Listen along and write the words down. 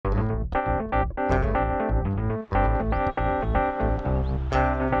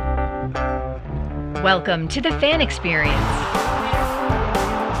Welcome to the Fan Experience,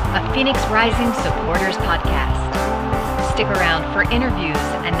 a Phoenix Rising supporters podcast. Stick around for interviews,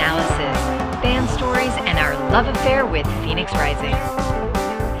 analysis, fan stories, and our love affair with Phoenix Rising.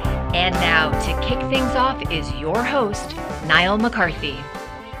 And now, to kick things off is your host, Niall McCarthy.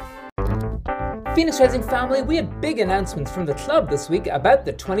 Phoenix Rising family, we had big announcements from the club this week about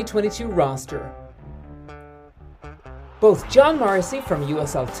the 2022 roster. Both John Morrissey from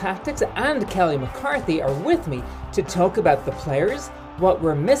USL Tactics and Kelly McCarthy are with me to talk about the players, what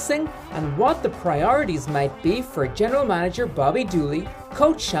we're missing, and what the priorities might be for General Manager Bobby Dooley,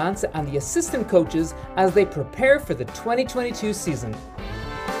 Coach Shantz, and the assistant coaches as they prepare for the 2022 season.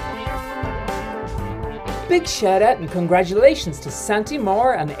 Big shout out and congratulations to Santi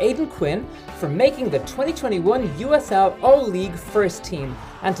Moore and Aidan Quinn for making the 2021 USL All-League first team,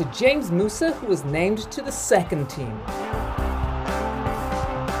 and to James Musa, who was named to the second team.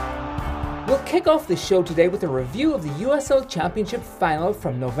 We'll kick off the show today with a review of the USL Championship Final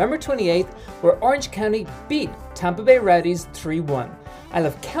from November 28th, where Orange County beat Tampa Bay Rowdies 3-1. I'll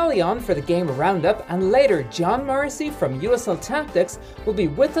have Kelly on for the game roundup, and later John Morrissey from USL Tactics will be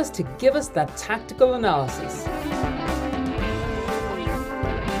with us to give us that tactical analysis.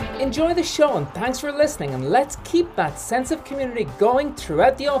 Enjoy the show and thanks for listening, and let's keep that sense of community going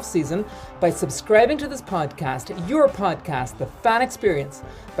throughout the off-season by subscribing to this podcast, your podcast, The Fan Experience,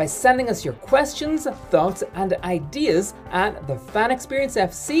 by sending us your questions, thoughts and ideas at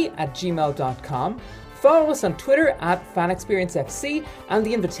thefanexperiencefc@gmail.com. Follow us on Twitter at FanExperienceFC, and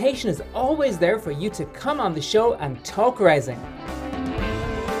the invitation is always there for you to come on the show and talk Rising.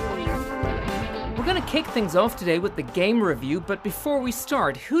 We're going to kick things off today with the game review, but before we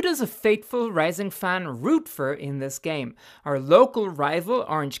start, who does a faithful Rising fan root for in this game? Our local rival,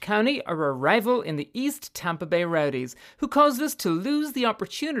 Orange County, or a rival in the East, Tampa Bay Rowdies, who caused us to lose the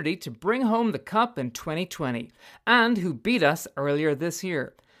opportunity to bring home the cup in 2020, and who beat us earlier this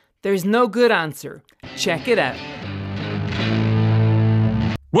year? There's no good answer. Check it out.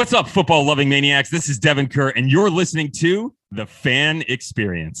 What's up, football-loving maniacs? This is Devin Kerr, and you're listening to The Fan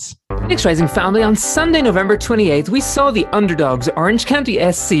Experience. Phoenix Rising family, on Sunday, November 28th, we saw the underdogs Orange County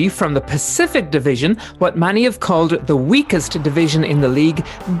SC from the Pacific Division, what many have called the weakest division in the league,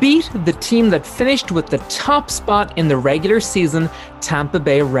 beat the team that finished with the top spot in the regular season, Tampa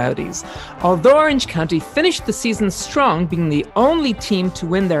Bay Rowdies. Although Orange County finished the season strong, being the only team to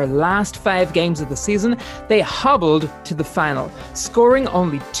win their last 5 games of the season, they hobbled to the final, scoring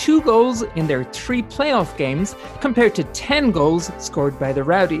only 2 goals in their 3 playoff games compared to 10 goals scored by the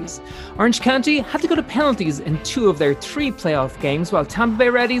Rowdies. Orange County had to go to penalties in 2 of their 3 playoff games, while Tampa Bay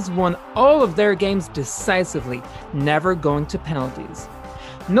Rowdies won all of their games decisively, never going to penalties.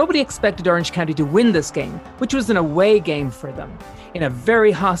 Nobody expected Orange County to win this game, which was an away game for them, in a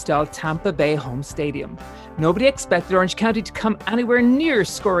very hostile Tampa Bay home stadium. Nobody expected Orange County to come anywhere near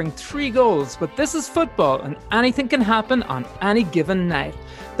scoring 3 goals, but this is football and anything can happen on any given night.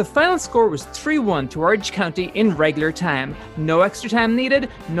 The final score was 3-1 to Orange County in regular time. No extra time needed,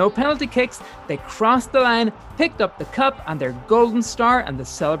 no penalty kicks. They crossed the line, picked up the cup and their golden star, and the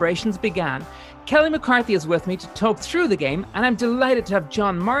celebrations began. Kelly McCarthy is with me to talk through the game, and I'm delighted to have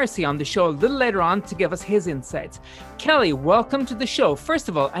John Morrissey on the show a little later on to give us his insights. Kelly, welcome to the show. First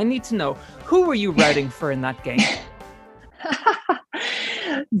of all, I need to know, who were you rooting for in that game?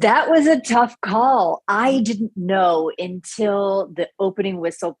 That was a tough call. I didn't know until the opening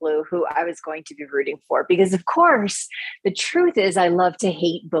whistle blew who I was going to be rooting for, because of course, the truth is I love to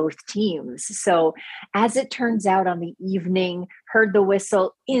hate both teams. So as it turns out, on the evening, heard the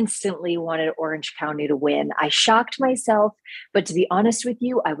whistle, instantly wanted Orange County to win. I shocked myself, but to be honest with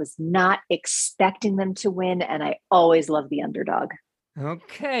you, I was not expecting them to win, and I always love the underdog.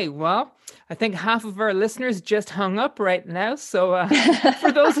 Okay, well, I think half of our listeners just hung up right now. So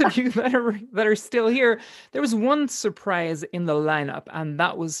for those of you that are still here, there was one surprise in the lineup, and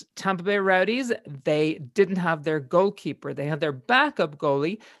that was Tampa Bay Rowdies. They didn't have their goalkeeper. They had their backup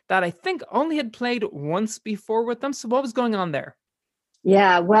goalie that I think only had played once before with them. So what was going on there?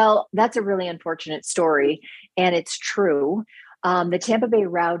 Yeah, well, that's a really unfortunate story, and it's true. The Tampa Bay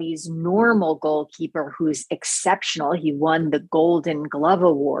Rowdies' normal goalkeeper, who's exceptional, he won the Golden Glove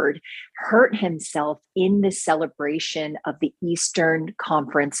Award, hurt himself in the celebration of the Eastern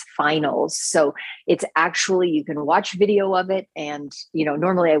Conference Finals. So it's actually, you can watch video of it. And,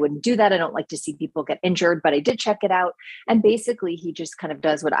 normally I wouldn't do that. I don't like to see people get injured, but I did check it out. And basically he just kind of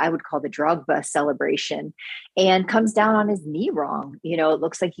does what I would call the Drogba celebration and comes down on his knee wrong. It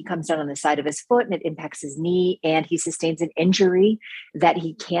looks like he comes down on the side of his foot and it impacts his knee, and he sustains an injury injury that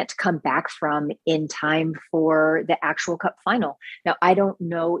he can't come back from in time for the actual Cup final. Now, I don't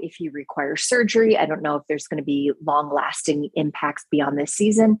know if he requires surgery. I don't know if there's going to be long-lasting impacts beyond this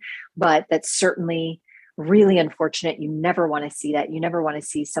season, but that's certainly really unfortunate. You never want to see that. You never want to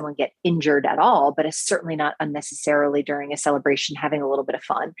see someone get injured at all, but it's certainly not unnecessarily during a celebration, having a little bit of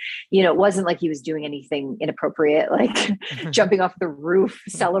fun. It wasn't like he was doing anything inappropriate, like jumping off the roof,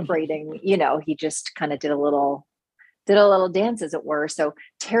 celebrating. He just kind of did a little dance, as it were. So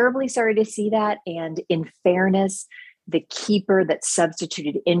terribly sorry to see that. And in fairness, the keeper that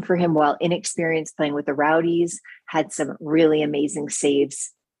substituted in for him, while inexperienced playing with the Rowdies, had some really amazing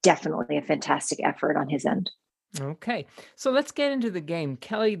saves. Definitely a fantastic effort on his end. Okay, so let's get into the game,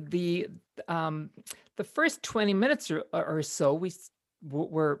 Kelly. The first 20 minutes or so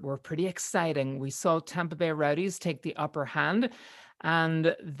were pretty exciting. We saw Tampa Bay Rowdies take the upper hand,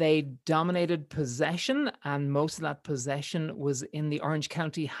 and they dominated possession, and most of that possession was in the Orange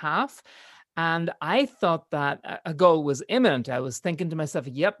County half. And I thought that a goal was imminent. I was thinking to myself,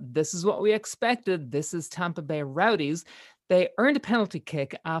 yep, this is what we expected. This is Tampa Bay Rowdies. They earned a penalty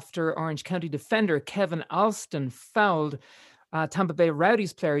kick after Orange County defender Kevin Alston fouled Tampa Bay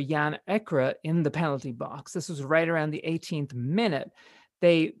Rowdies player Jan Ekra in the penalty box. This was right around the 18th minute.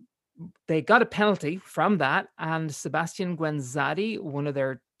 They got a penalty from that, and Sebastian Guenzadi, one of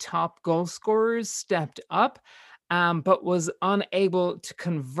their top goal scorers, stepped up, but was unable to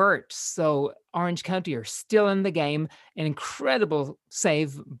convert. So Orange County are still in the game. An incredible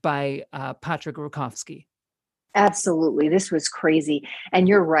save by Patrick Rakowski. Absolutely. This was crazy. And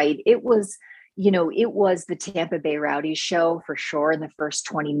you're right. It was the Tampa Bay Rowdies show for sure in the first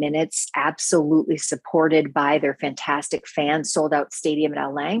 20 minutes, absolutely supported by their fantastic fans, sold out stadium at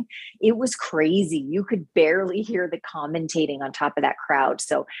Al Lang. It was crazy. You could barely hear the commentating on top of that crowd.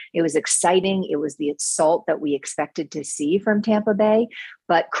 So it was exciting. It was the assault that we expected to see from Tampa Bay,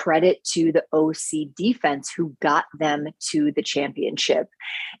 but credit to the OC defense who got them to the championship.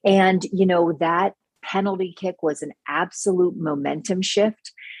 And, that penalty kick was an absolute momentum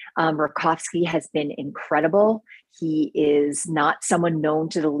shift. Rakowski has been incredible. He is not someone known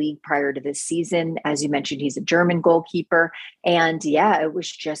to the league prior to this season. As you mentioned, he's a German goalkeeper. And it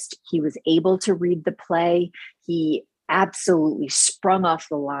was just, he was able to read the play. He absolutely sprung off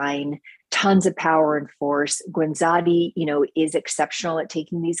the line, tons of power and force. Guenzadi, is exceptional at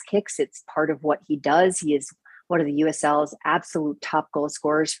taking these kicks. It's part of what he does. He is one of the USL's absolute top goal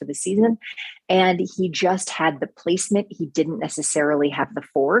scorers for the season. And he just had the placement. He didn't necessarily have the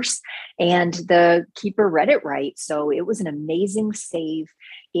force. And the keeper read it right. So it was an amazing save.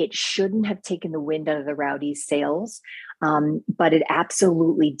 It shouldn't have taken the wind out of the Rowdies' sails. But it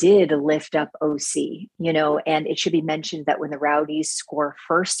absolutely did lift up OC, and it should be mentioned that when the Rowdies score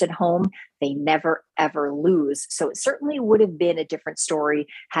first at home, they never, ever lose. So it certainly would have been a different story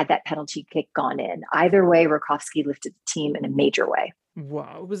had that penalty kick gone in. Either way, Rakowski lifted the team in a major way.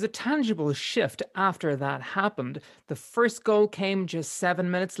 Wow, it was a tangible shift after that happened. The first goal came just 7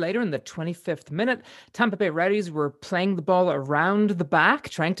 minutes later in the 25th minute. Tampa Bay Rowdies were playing the ball around the back,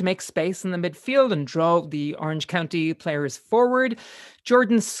 trying to make space in the midfield and draw the Orange County players forward.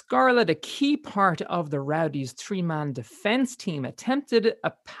 Jordan Scarlett, a key part of the Rowdies' three-man defense team, attempted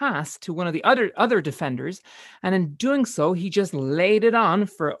a pass to one of the other defenders, and in doing so, he just laid it on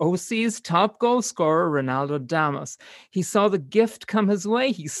for OC's top goal scorer, Ronaldo Damas. He saw the gift come his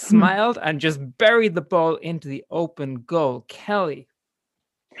way, he smiled, and just buried the ball into the open goal. Kelly.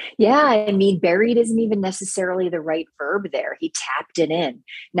 Yeah, I mean, buried isn't even necessarily the right verb there. He tapped it in.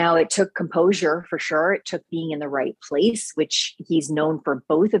 Now, it took composure for sure. It took being in the right place, which he's known for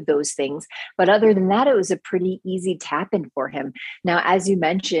both of those things. But other than that, it was a pretty easy tap in for him. Now, as you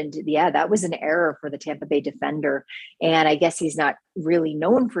mentioned, that was an error for the Tampa Bay defender. And I guess he's not really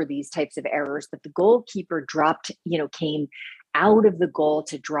known for these types of errors, but the goalkeeper came out of the goal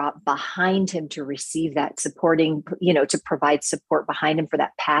to drop behind him to receive that supporting, to provide support behind him for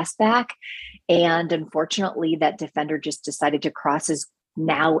that pass back. And unfortunately, that defender just decided to cross his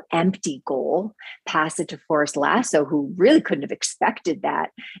now empty goal, pass it to Forrest Lasso, who really couldn't have expected that.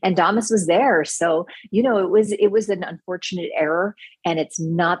 And Damas was there. So, it was an unfortunate error. And it's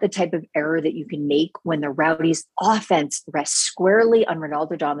not the type of error that you can make when the Rowdies offense rests squarely on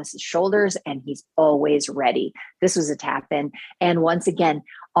Ronaldo Damas's shoulders, and he's always ready. This was a tap in. And once again,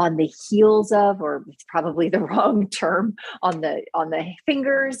 on the heels of, or it's probably the wrong term, on the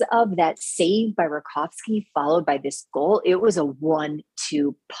fingers of that save by Rakowski, followed by this goal, it was a 1-2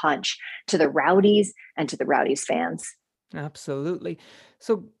 punch to the Rowdies and to the Rowdies fans. Absolutely.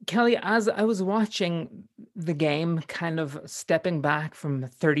 So, Kelly, as I was watching the game, kind of stepping back from a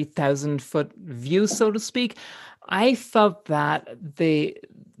 30,000 foot view, so to speak, I felt that the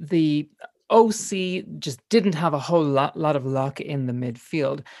OC just didn't have a whole lot of luck in the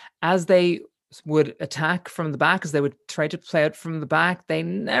midfield. As they would attack from the back, as they would try to play out from the back, they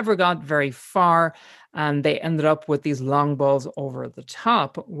never got very far, and they ended up with these long balls over the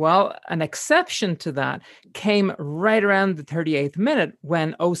top. Well, an exception to that came right around the 38th minute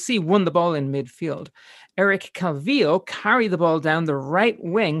when OC won the ball in midfield. Eric Calvillo carried the ball down the right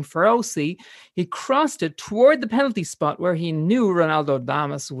wing for OC. He crossed it toward the penalty spot where he knew Ronaldo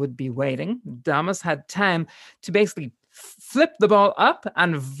Damas would be waiting. Damas had time to basically flip the ball up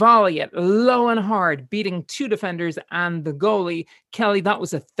and volley it low and hard, beating two defenders and the goalie. Kelly, that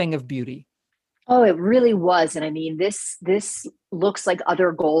was a thing of beauty. Oh, it really was. And I mean, this looks like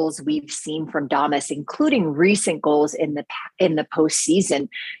other goals we've seen from Damas, including recent goals in the postseason.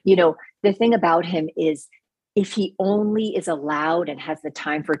 The thing about him is if he only is allowed and has the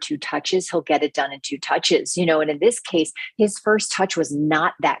time for two touches, he'll get it done in two touches, and in this case, his first touch was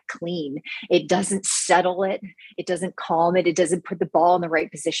not that clean. It doesn't settle it. It doesn't calm it. It doesn't put the ball in the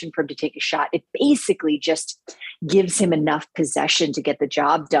right position for him to take a shot. It basically just gives him enough possession to get the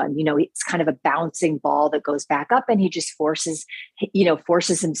job done. It's kind of a bouncing ball that goes back up, and he just forces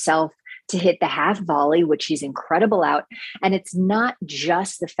himself to hit the half volley, which he's incredible at. And it's not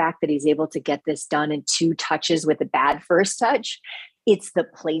just the fact that he's able to get this done in two touches with a bad first touch. It's the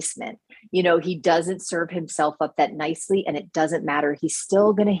placement. He doesn't serve himself up that nicely, and it doesn't matter. He's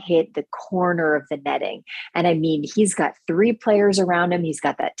still going to hit the corner of the netting. And I mean, he's got three players around him. He's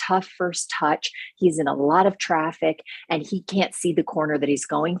got that tough first touch. He's in a lot of traffic, and he can't see the corner that he's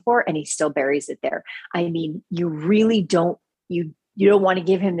going for, and he still buries it there. I mean, you really don't, you don't want to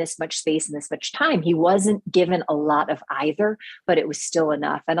give him this much space and this much time. He wasn't given a lot of either, but it was still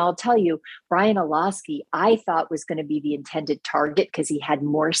enough. And I'll tell you, Brian Olowski, I thought was going to be the intended target because he had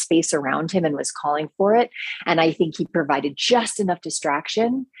more space around him and was calling for it. And I think he provided just enough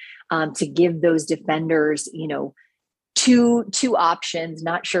distraction to give those defenders, two options,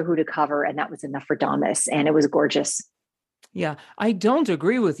 not sure who to cover. And that was enough for Damas. And it was gorgeous. Yeah, I don't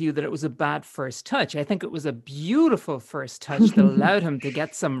agree with you that it was a bad first touch. I think it was a beautiful first touch that allowed him to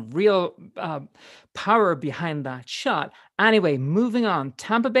get some real power behind that shot. Anyway, moving on.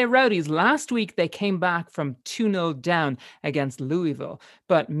 Tampa Bay Rowdies, last week they came back from 2-0 down against Louisville,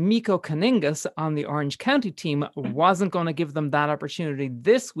 but Mikko Kaningas on the Orange County team wasn't going to give them that opportunity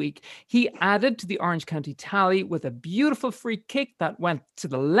this week. He added to the Orange County tally with a beautiful free kick that went to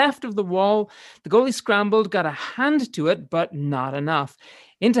the left of the wall. The goalie scrambled, got a hand to it, but not enough.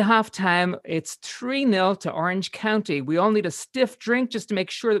 Into halftime, it's 3-0 to Orange County. We all need a stiff drink just to make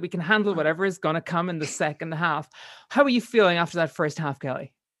sure that we can handle whatever is going to come in the second half. How are you feeling after that first half,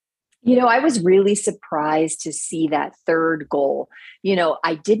 Kelly? I was really surprised to see that third goal.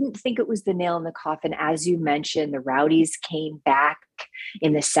 I didn't think it was the nail in the coffin. As you mentioned, the Rowdies came back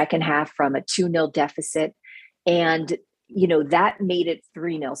in the second half from a 2-0 deficit. And that made it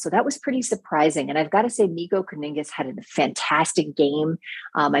 3-0. So that was pretty surprising. And I've got to say, Mikko Kaningas had a fantastic game.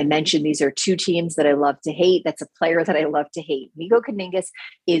 I mentioned these are two teams that I love to hate. That's a player that I love to hate. Mikko Kaningas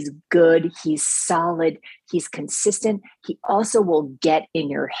is good. He's solid. He's consistent. He also will get in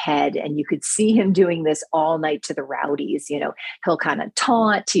your head. And you could see him doing this all night to the Rowdies. He'll kind of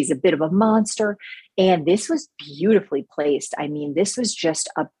taunt. He's a bit of a monster. And this was beautifully placed. I mean, this was just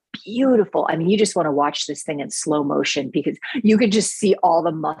a beautiful. I mean, you just want to watch this thing in slow motion because you could just see all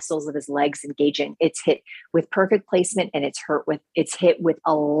the muscles of his legs engaging. It's hit with perfect placement, and it's hit with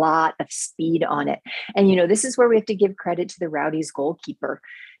a lot of speed on it. And, this is where we have to give credit to the Rowdies goalkeeper.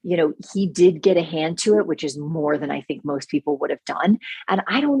 He did get a hand to it, which is more than I think most people would have done. And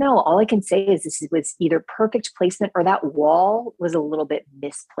I don't know. All I can say is this was either perfect placement or that wall was a little bit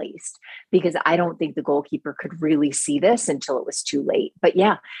misplaced, because I don't think the goalkeeper could really see this until it was too late. But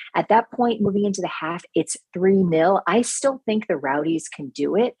yeah, at that point, moving into the half, it's 3-0. I still think the Rowdies can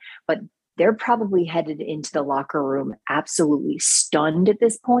do it, but they're probably headed into the locker room absolutely stunned at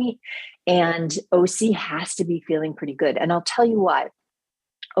this point. And OC has to be feeling pretty good. And I'll tell you why.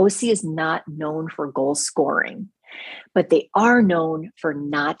 OC is not known for goal scoring, but they are known for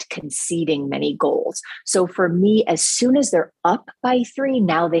not conceding many goals. So for me, as soon as they're up by 3,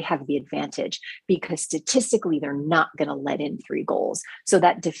 now they have the advantage because statistically, they're not going to let in 3 goals. So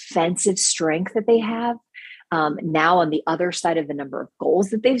that defensive strength that they have, now on the other side of the number of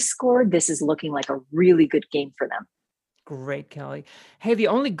goals that they've scored, this is looking like a really good game for them. great, Kelly. Hey, the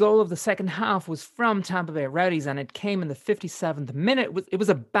only goal of the second half was from Tampa Bay Rowdies, and it came in the 57th minute. It was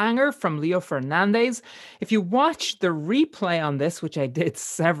a banger from Leo Fernandez. If you watch the replay on this, which I did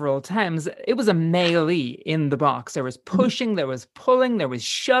several times, it was a melee in the box. There was pushing, there was pulling, there was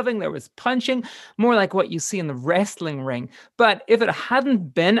shoving, there was punching, more like what you see in the wrestling ring. But if it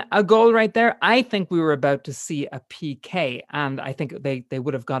hadn't been a goal right there, I think we were about to see a PK, and I think they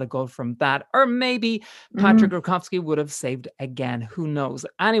would have got a goal from that, or maybe Patrick Rokowski would have saved again. Who knows?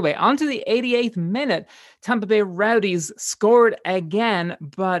 Anyway, on to the 88th minute. Tampa Bay Rowdies scored again,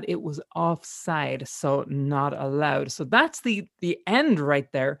 but it was offside, so not allowed. So that's the end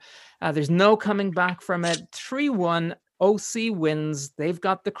right there. There's no coming back from it. 3-1. OC wins. They've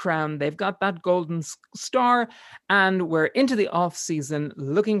got the crown. They've got that golden star. And we're into the off season,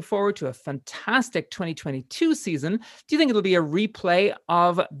 looking forward to a fantastic 2022 season. Do you think it'll be a replay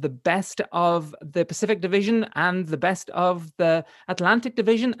of the best of the Pacific Division and the best of the Atlantic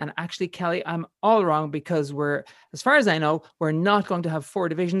Division? And actually, Kelly, I'm all wrong, because as far as I know, we're not going to have 4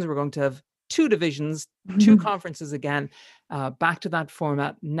 divisions. We're going to have 2 divisions, 2 conferences again, back to that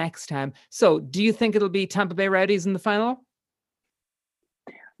format next time. So do you think it'll be Tampa Bay Rowdies in the final?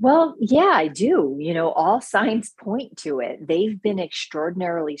 Well, yeah, I do. All signs point to it. They've been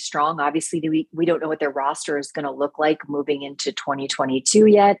extraordinarily strong. Obviously, we don't know what their roster is going to look like moving into 2022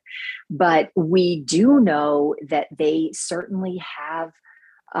 yet, but we do know that they certainly have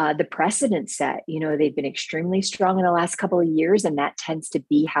the precedent set. They've been extremely strong in the last couple of years, and that tends to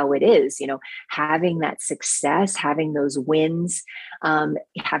be how it is. Having that success, having those wins,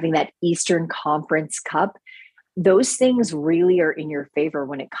 having that Eastern Conference Cup, those things really are in your favor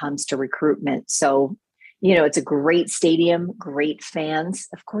when it comes to recruitment. So, it's a great stadium, great fans.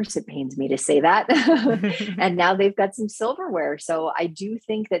 Of course, it pains me to say that. And now they've got some silverware. So I do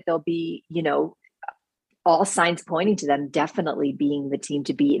think that they'll be, all signs pointing to them definitely being the team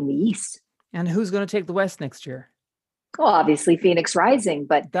to beat in the East. And who's going to take the West next year? Well, obviously Phoenix Rising,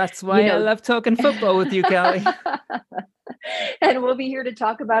 but that's why I love talking football with you, Kelly. And we'll be here to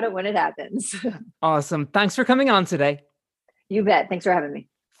talk about it when it happens. Awesome. Thanks for coming on today. You bet. Thanks for having me.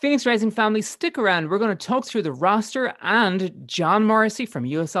 Phoenix Rising family, stick around. We're going to talk through the roster, and John Morrissey from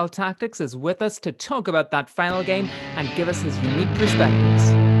USL Tactics is with us to talk about that final game and give us his unique perspectives.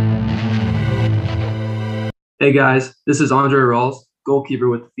 Hey guys, this is Andre Rawls, goalkeeper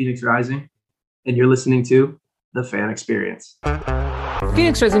with Phoenix Rising, and you're listening to The Fan Experience.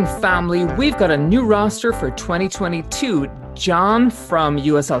 Phoenix Rising family, we've got a new roster for 2022. John from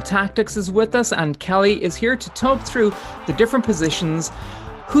USL Tactics is with us, and Kelly is here to talk through the different positions,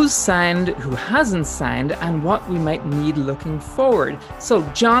 who's signed, who hasn't signed, and what we might need looking forward. So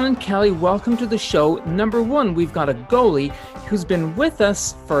John and Kelly, welcome to the show. Number 1, we've got a goalie who's been with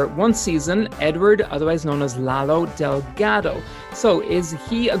us for 1 season, Edward, otherwise known as Lalo Delgado. So is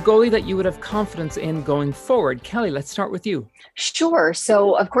he a goalie that you would have confidence in going forward? Kelly, let's start with you. Sure.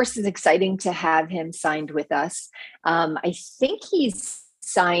 So of course it's exciting to have him signed with us. I think he's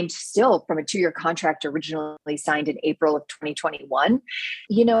signed still from a 2-year contract, originally signed in April of 2021.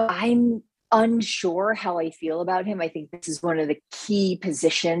 I'm unsure how I feel about him. I think this is one of the key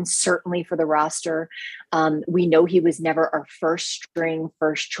positions, certainly for the roster. We know he was never our first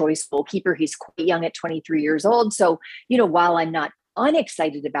choice goalkeeper. He's quite young at 23 years old. So, while I'm not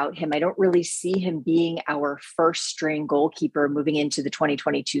unexcited about him, I don't really see him being our first string goalkeeper moving into the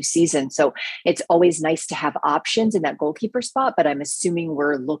 2022 season. So it's always nice to have options in that goalkeeper spot, but I'm assuming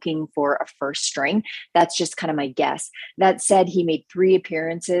we're looking for a first string. That's just kind of my guess. That said, he made 3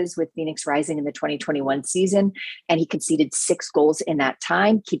 appearances with Phoenix Rising in the 2021 season, and he conceded 6 goals in that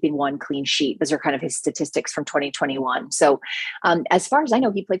time, keeping 1 clean sheet. Those are kind of his statistics from 2021. So as far as I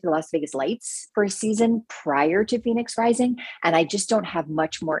know, he played for the Las Vegas Lights for a season prior to Phoenix Rising, and I just don't have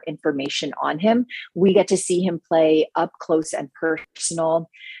much more information on him. We get to see him play up close and personal.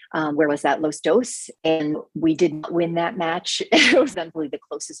 Where was that? Los Dos. And we did not win that match. It was definitely the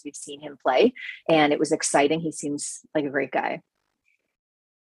closest we've seen him play. And it was exciting. He seems like a great guy.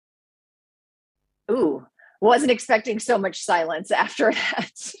 Ooh, wasn't expecting so much silence after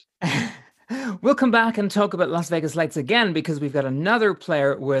that. We'll come back and talk about Las Vegas Lights again, because we've got another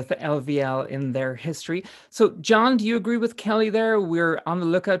player with LVL in their history. So, John, do you agree with Kelly there? We're on the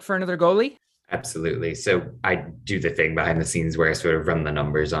lookout for another goalie? Absolutely. So I do the thing behind the scenes where I sort of run the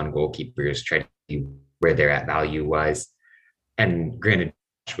numbers on goalkeepers, try to see where they're at value-wise. And granted,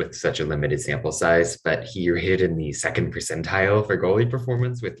 with such a limited sample size, but he hit in the 2nd percentile for goalie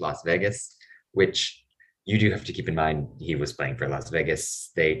performance with Las Vegas, which you do have to keep in mind he was playing for Las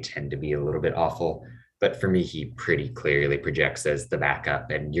Vegas. They tend to be a little bit awful, but for me, he pretty clearly projects as the backup,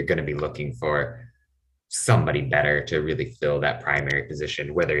 and you're going to be looking for somebody better to really fill that primary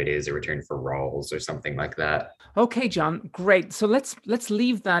position, whether it is a return for Rawls or something like that. Okay, John, great. So let's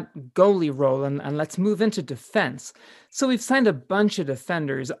leave that goalie role and let's move into defense. So we've signed a bunch of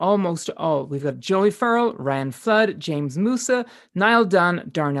defenders, almost all. We've got Joey Farrell, Ryan Flood, James Musa, Niall Dunn,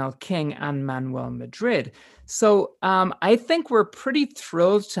 Darnell King, and Manuel Madrid. So I think we're pretty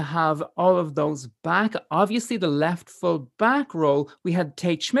thrilled to have all of those back. Obviously, the left full back role, we had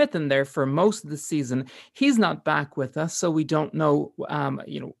Tate Schmidt in there for most of the season. He's not back with us, so we don't know,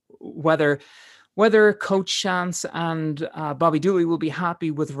 whether Coach Shantz and Bobby Dooley will be happy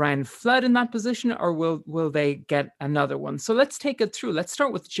with Ryan Flood in that position, or will they get another one? So let's take it through. Let's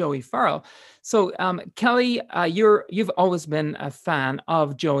start with Joey Farrell. So Kelly, you've always been a fan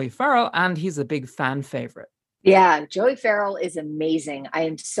of Joey Farrell, and he's a big fan favorite. Yeah, Joey Farrell is amazing. I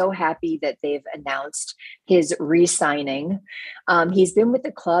am so happy that they've announced his re-signing. He's been with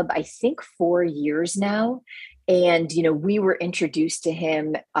the club, I think, 4 years now. And, we were introduced to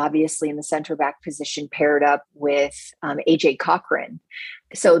him, obviously, in the center back position, paired up with AJ Cochran.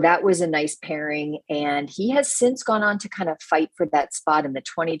 So that was a nice pairing. And he has since gone on to kind of fight for that spot. In the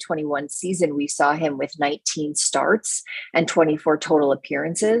 2021 season, we saw him with 19 starts and 24 total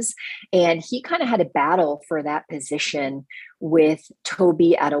appearances. And he kind of had a battle for that position with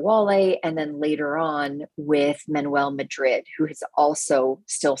Toby Adewale, and then later on with Manuel Madrid, who has also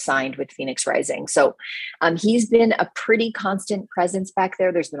still signed with Phoenix Rising. So he's been a pretty constant presence back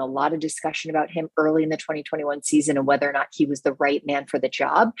there. There's been a lot of discussion about him early in the 2021 season and whether or not he was the right man for the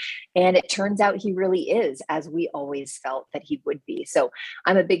job. And it turns out he really is, as we always felt that he would be. So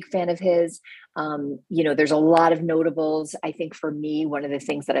I'm a big fan of his. There's a lot of notables. I think for me, one of the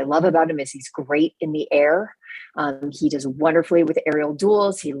things that I love about him is he's great in the air. He does wonderfully with aerial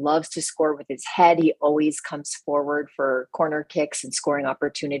duels. He loves to score with his head. He always comes forward for corner kicks and scoring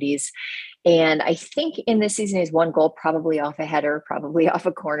opportunities. And I think in this season, he's 1 goal, probably off a header, probably off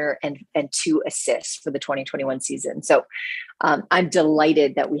a corner, and 2 assists for the 2021 season. So I'm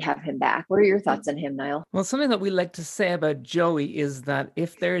delighted that we have him back. What are your thoughts on him, Niall? Well, something that we like to say about Joey is that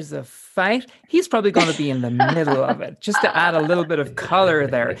if there's a fight, he's probably going to be in the middle of it, just to add a little bit of color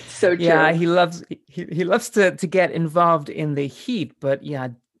there. So true. Yeah, he loves to get involved in the heat. But yeah,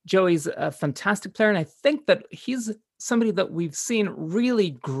 Joey's a fantastic player. And I think that he's somebody that we've seen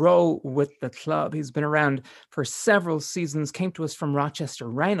really grow with the club. He's been around for several seasons, came to us from Rochester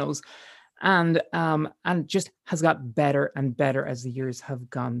Rhinos, and just has got better and better as the years have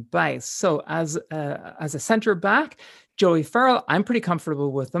gone by. So as a center back, Joey Farrell, I'm pretty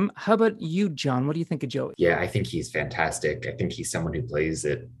comfortable with him. How about you, John? What do you think of Joey? Yeah, I think he's fantastic. I think he's someone who plays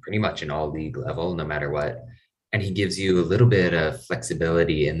at pretty much an all league level, no matter what. And he gives you a little bit of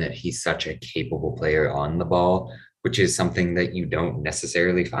flexibility in that he's such a capable player on the ball, which is something that you don't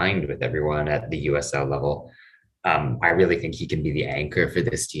necessarily find with everyone at the USL level. I really think he can be the anchor for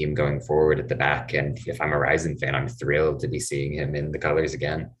this team going forward at the back. And if I'm a Rising fan, I'm thrilled to be seeing him in the colors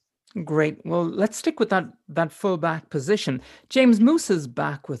again. Great. Well, let's stick with that full back position. James Musa's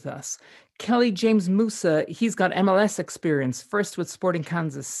back with us. Kelly, James Musa, he's got MLS experience, first with Sporting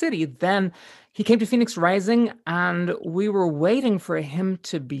Kansas City, then he came to Phoenix Rising, and we were waiting for him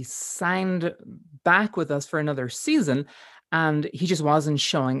to be signed back with us for another season. And he just wasn't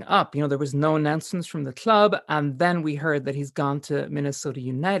showing up. There was no announcements from the club. And then we heard that he's gone to Minnesota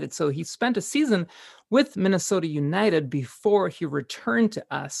United. So he spent a season with Minnesota United before he returned to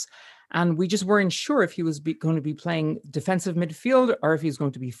us. And we just weren't sure if he was going to be playing defensive midfield or if he's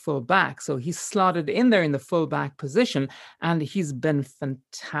going to be full back. So he's slotted in there in the full back position, and he's been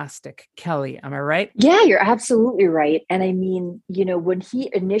fantastic. Kelly, am I right? Yeah, you're absolutely right. And I mean, when he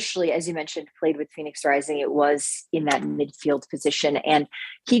initially, as you mentioned, played with Phoenix Rising, it was in that midfield position, and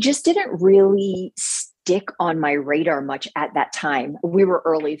he just didn't really stick on my radar much at that time. We were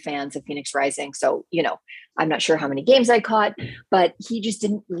early fans of Phoenix Rising. So, I'm not sure how many games I caught, but he just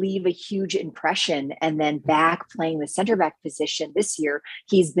didn't leave a huge impression. And then back playing the center back position this year,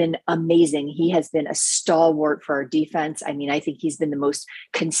 he's been amazing. He has been a stalwart for our defense. I mean, I think he's been the most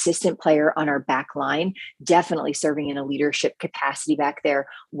consistent player on our back line, definitely serving in a leadership capacity back there.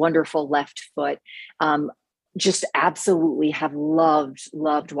 Wonderful left foot. Just absolutely have loved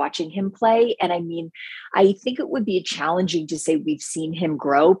watching him play. And I mean, I think it would be challenging to say we've seen him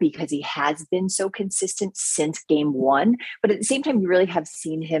grow because he has been so consistent since game 1. But at the same time, we really have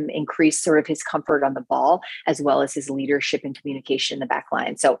seen him increase sort of his comfort on the ball, as well as his leadership and communication in the back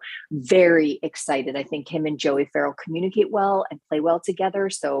line. So very excited. I think him and Joey Farrell communicate well and play well together.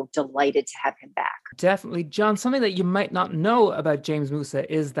 So delighted to have him back. Definitely. John, something that you might not know about James Musa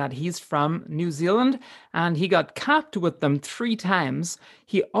is that he's from New Zealand, and he got capped with them 3 times.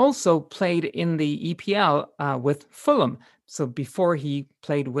 He also played in the EPL with Fulham. So before he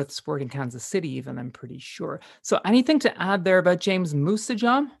played with Sporting Kansas City, even, I'm pretty sure. So anything to add there about James Musa,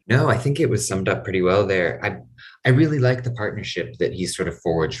 John? No, I think it was summed up pretty well there. I really like the partnership that he sort of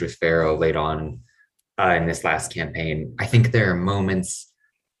forged with Farrell late on in this last campaign. I think there are moments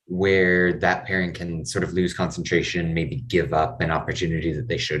where that pairing can sort of lose concentration, maybe give up an opportunity that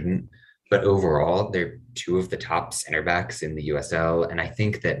they shouldn't. But overall, they're two of the top center backs in the USL. And I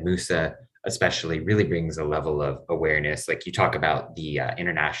think that Musa, especially, really brings a level of awareness. Like you talk about the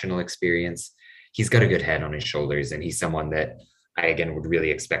international experience, he's got a good head on his shoulders, and he's someone that I again would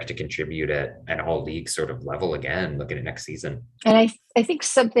really expect to contribute at an all league sort of level again, looking at next season. And I think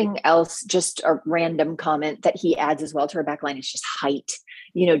something else, just a random comment that he adds as well to our back line is just height.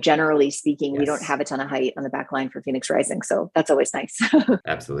 Generally speaking, we don't have a ton of height on the back line for Phoenix Rising. So that's always nice.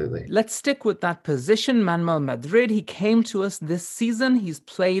 Absolutely. Let's stick with that position. Manuel Madrid, he came to us this season. He's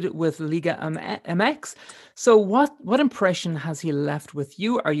played with Liga MX. So what impression has he left with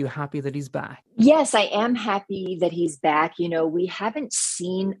you? Are you happy that he's back? Yes, I am happy that he's back. We haven't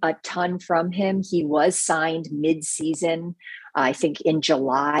seen a ton from him. He was signed mid-season, I think in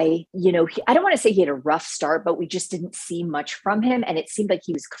July. I don't want to say he had a rough start, but we just didn't see much from him. And it seemed like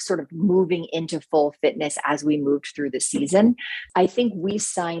he was sort of moving into full fitness as we moved through the season. I think we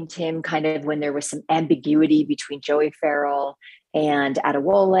signed him kind of when there was some ambiguity between Joey Farrell and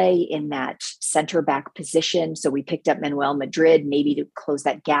Adewole in that center back position. So we picked up Manuel Madrid maybe to close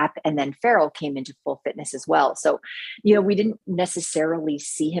that gap. And then Farrell came into full fitness as well. So, we didn't necessarily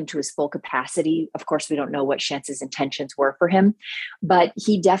see him to his full capacity. Of course, we don't know what Chance's intentions were for him, but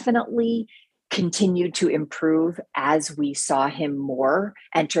he definitely continued to improve as we saw him more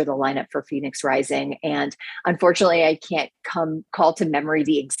enter the lineup for Phoenix Rising. And unfortunately, I can't call to memory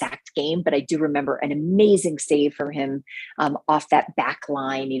the exact game, but I do remember an amazing save from him off that back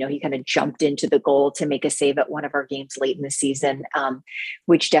line. He kind of jumped into the goal to make a save at one of our games late in the season,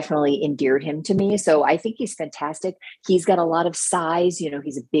 which definitely endeared him to me. So I think he's fantastic. He's got a lot of size.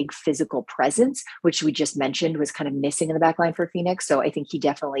 He's a big physical presence, which we just mentioned was kind of missing in the back line for Phoenix. So I think he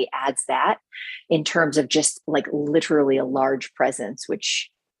definitely adds that in terms of just like literally a large presence, which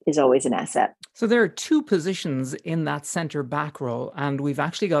is always an asset. So there are 2 positions in that center back role, and we've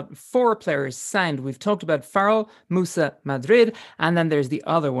actually got 4 players signed. We've talked about Farrell, Musa, Madrid, and then there's the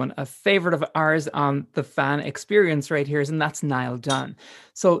other one, a favorite of ours on the fan experience right here, and that's Niall Dunn.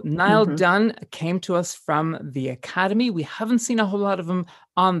 So Niall Dunn came to us from the academy. We haven't seen a whole lot of him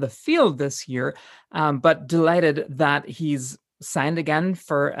on the field this year, but delighted that he's signed again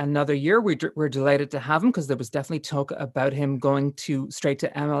for another year. We're delighted to have him because there was definitely talk about him going straight to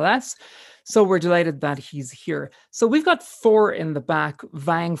MLS. So we're delighted that he's here. So we've got 4 in the back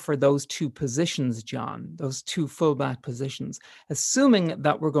vying for those 2 positions, John, those 2 fullback positions, assuming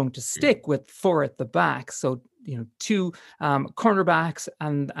that we're going to stick with 4 at the back. So, 2 cornerbacks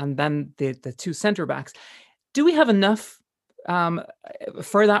and then the 2 center backs. Do we have enough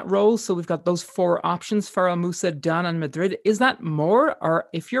for that role? So we've got those 4 options: Farrell, Musa, Dunn, and Madrid. Is that more? Or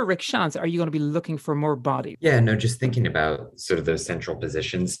if you're Rick Shantz, are you going to be looking for more body? Yeah, no, just thinking about sort of those central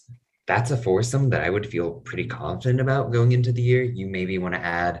positions, that's a foursome that I would feel pretty confident about going into the year. You maybe want to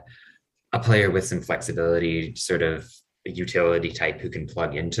add a player with some flexibility, sort of a utility type who can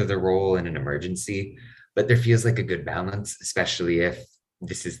plug into the role in an emergency. But there feels like a good balance, especially if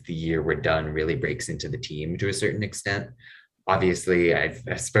this is the year where Dunn really breaks into the team to a certain extent. Obviously, I've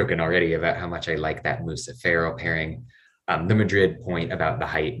spoken already about how much I like that Musa Farrell pairing. The Madrid point about the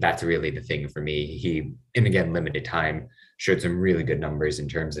height, that's really the thing for me. He, in again, limited time, showed some really good numbers in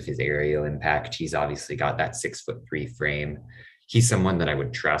terms of his aerial impact. He's obviously got that 6'3" frame. He's someone that I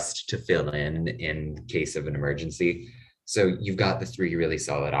would trust to fill in case of an emergency. So you've got the 3 really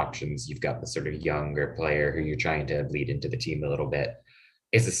solid options. You've got the sort of younger player who you're trying to lead into the team a little bit.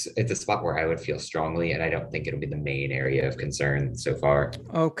 It's a spot where I would feel strongly, and I don't think it'll be the main area of concern so far.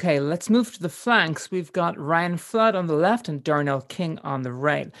 Okay, let's move to the flanks. We've got Ryan Flood on the left and Darnell King on the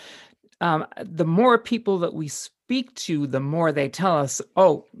right. The more people that we speak to, the more they tell us,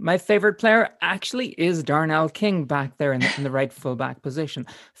 oh, my favorite player actually is Darnell King back there in the right fullback position.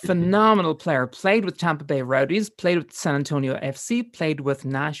 Phenomenal player. Played with Tampa Bay Rowdies, played with San Antonio FC, played with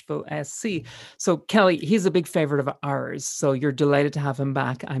Nashville SC. So Kelly, he's a big favorite of ours. So you're delighted to have him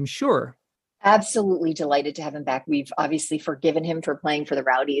back, I'm sure. Absolutely delighted to have him back. We've obviously forgiven him for playing for the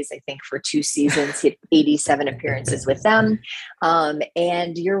Rowdies, I think for 2 seasons. He had 87 appearances with them.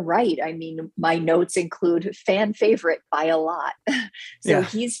 And you're right. I mean, my notes include fan favorite by a lot. So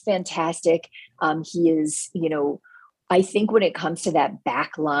he's fantastic. He is, I think when it comes to that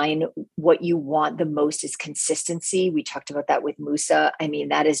back line, what you want the most is consistency. We talked about that with Musa. I mean,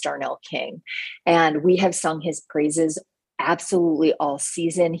 that is Darnell King. And we have sung his praises absolutely all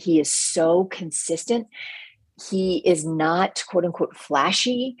season. He is so consistent. He is not quote unquote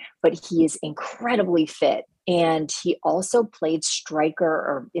flashy, but he is incredibly fit. And he also played striker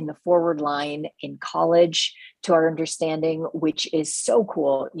or in the forward line in college, to our understanding, which is so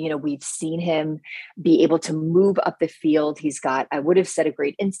cool. You know, we've seen him be able to move up the field. He's got, I would have said, a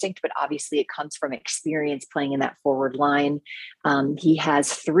great instinct, but obviously it comes from experience playing in that forward line. He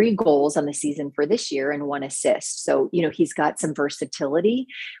has 3 goals on the season for this year and 1 assist. So, you know, he's got some versatility,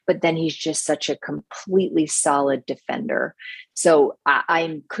 but then he's just such a completely solid defender. So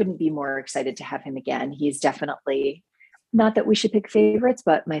I couldn't be more excited to have him again. He's definitely, not that we should pick favorites,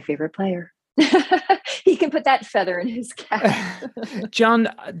 but my favorite player. He can put that feather in his cap. John,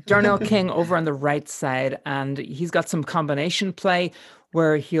 Darnell King over on the right side, and he's got some combination play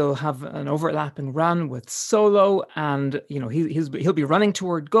where he'll have an overlapping run with Solo, and you know he'll be running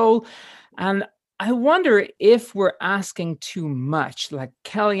toward goal. And I wonder if we're asking too much. Like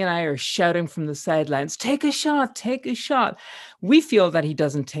Kelly and I are shouting from the sidelines, take a shot, take a shot. We feel that he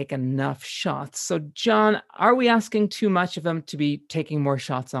doesn't take enough shots. So, John, are we asking too much of him to be taking more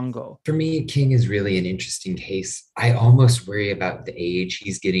shots on goal? For me, King is really an interesting case. I almost worry about the age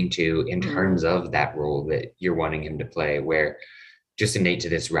he's getting to in terms of that role that you're wanting him to play, where just innate to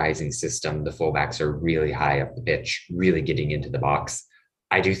this Rising system, the fullbacks are really high up the pitch, really getting into the box.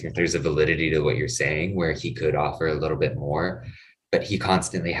 I do think there's a validity to what you're saying where he could offer a little bit more, but he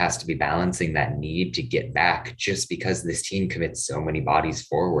constantly has to be balancing that need to get back just because this team commits so many bodies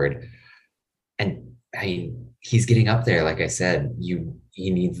forward. And I mean, he's getting up there. Like I said,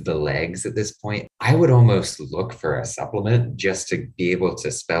 he needs the legs at this point. I would almost look for a supplement just to be able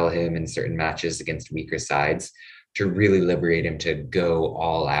to spell him in certain matches against weaker sides, to really liberate him to go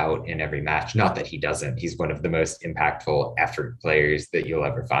all out in every match. Not that he doesn't. He's one of the most impactful effort players that you'll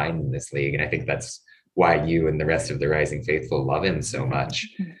ever find in this league. And I think that's why you and the rest of the Rising faithful love him so much.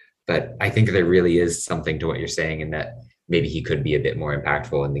 But I think there really is something to what you're saying in that maybe he could be a bit more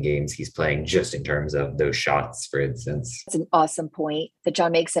impactful in the games he's playing, just in terms of those shots, for instance. It's an awesome point that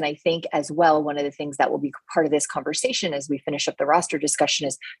John makes. And I think as well, one of the things that will be part of this conversation as we finish up the roster discussion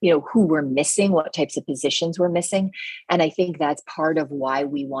is, you know, who we're missing, what types of positions we're missing. And I think that's part of why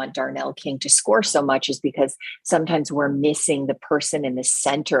we want Darnell King to score so much, is because sometimes we're missing the person in the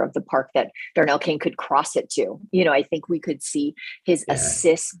center of the park that Darnell King could cross it to. You know, I think we could see his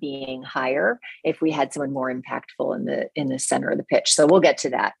assists being higher if we had someone more impactful in the center of the pitch. So we'll get to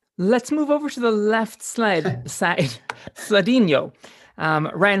that. Let's move over to the left side. Floodinho,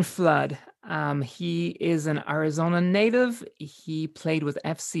 Ryan Flood. He is an Arizona native. He played with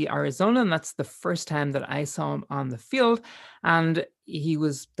FC Arizona, and that's the first time that I saw him on the field. And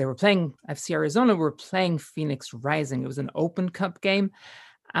they were playing FC Arizona, were playing Phoenix Rising. It was an Open Cup game,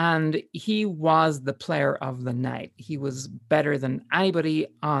 and he was the player of the night. He was better than anybody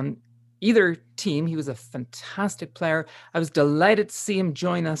on either team. He was a fantastic player. I was delighted to see him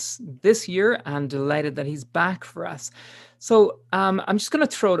join us this year and delighted that he's back for us. So I'm just going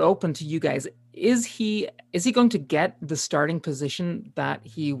to throw it open to you guys. Is he going to get the starting position that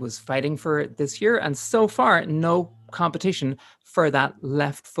he was fighting for this year? And so far, no competition for that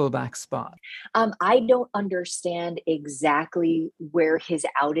left fullback spot. I don't understand exactly where his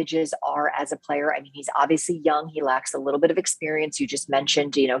outages are as a player. I mean, he's obviously young. He lacks a little bit of experience. You just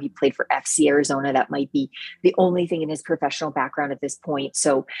mentioned, you know, he played for FC Arizona. That might be the only thing in his professional background at this point.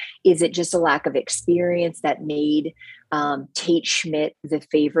 So is it just a lack of experience that made Tate Schmidt the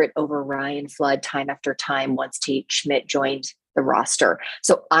favorite over Ryan Flood time after time once Tate Schmidt joined the roster?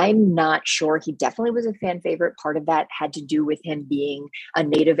 So I'm not sure. He definitely was a fan favorite. Part of that had to do with him being a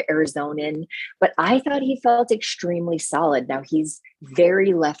native Arizonan, but I thought he felt extremely solid. Now he's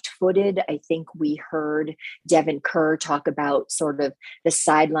very left-footed. I think we heard Devin Kerr talk about sort of the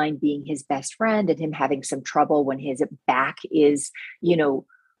sideline being his best friend and him having some trouble when his back is, you know,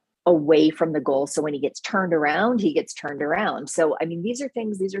 away from the goal. So when he gets turned around, he gets turned around. So, I mean, these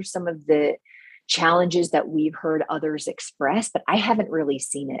are some of the challenges that we've heard others express, but I haven't really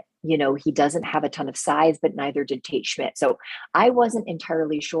seen it. You know, he doesn't have a ton of size, but neither did Tate Schmidt. So I wasn't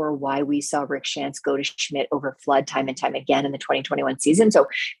entirely sure why we saw Rick Schantz go to Schmidt over Flood time and time again in the 2021 season. So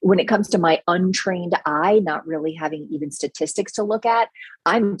when it comes to my untrained eye, not really having even statistics to look at,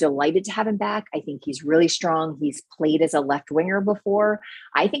 I'm delighted to have him back. I think he's really strong. He's played as a left winger before.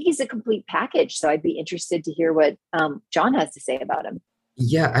 I think he's a complete package. So I'd be interested to hear what John has to say about him.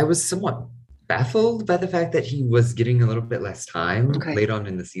 Yeah, I was somewhat baffled by the fact that he was getting a little bit less time late on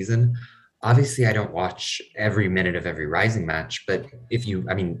in the season. obviously I don't watch every minute of every Rising match, but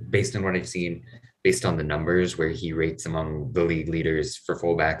based on what I've seen, based on the numbers where he rates among the league leaders for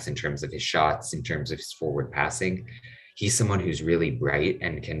fullbacks in terms of his shots, in terms of his forward passing, he's someone who's really bright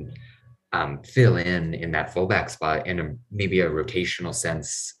and can fill in that fullback spot in maybe a rotational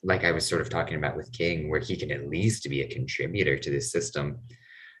sense, like I was sort of talking about with King, where he can at least be a contributor to this system.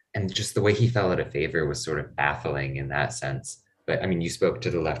 And just the way he fell out of favor was sort of baffling in that sense. But I mean, you spoke to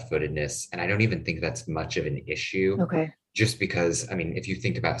the left-footedness, and I don't even think that's much of an issue. Okay. Just because, I mean, if you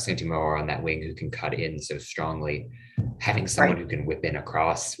think about Santimore on that wing who can cut in so strongly, having someone who can whip in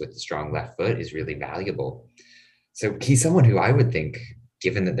across with a strong left foot is really valuable. So he's someone who I would think,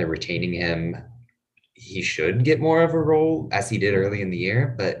 given that they're retaining him, he should get more of a role as he did early in the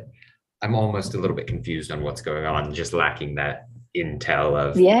year. But I'm almost a little bit confused on what's going on, just lacking that intel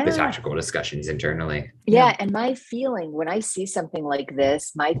of the tactical discussions internally. Yeah. And my feeling when I see something like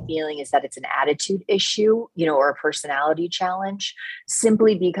this, my feeling is that it's an attitude issue, or a personality challenge,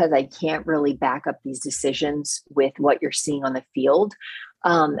 simply because I can't really back up these decisions with what you're seeing on the field.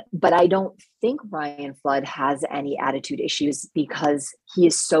 But I don't think Ryan Flood has any attitude issues because he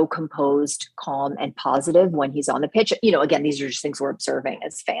is so composed, calm, and positive when he's on the pitch. Again, these are just things we're observing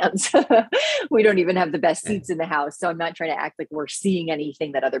as fans. We don't even have the best seats in the house. So I'm not trying to act like we're seeing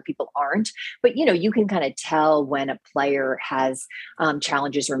anything that other people aren't. But, you can kind of tell when a player has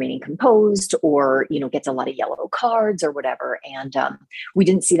challenges remaining composed or, gets a lot of yellow cards or whatever. And we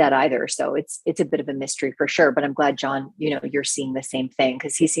didn't see that either. So it's a bit of a mystery for sure. But I'm glad, John, you're seeing the same thing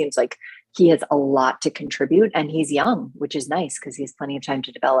because he seems like he has a lot to contribute and he's young, which is nice because he has plenty of time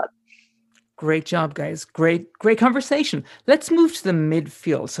to develop. Great job, guys. Great conversation. Let's move to the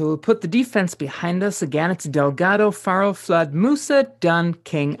midfield. So we'll put the defense behind us. Again, it's Delgado, Farrell, Flood, Musa, Dunn,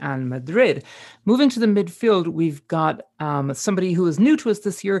 King, and Madrid. Moving to the midfield, we've got somebody who is new to us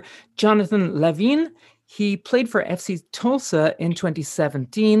this year, Jonathan Levine. He played for FC Tulsa in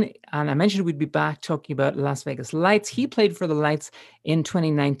 2017, and I mentioned we'd be back talking about Las Vegas Lights. He played for the Lights in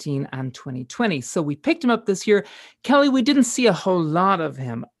 2019 and 2020. So we picked him up this year. Kelly, we didn't see a whole lot of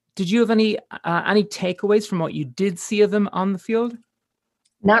him. Did you have any takeaways from what you did see of him on the field?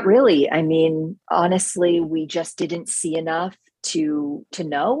 Not really. I mean, honestly, we just didn't see enough to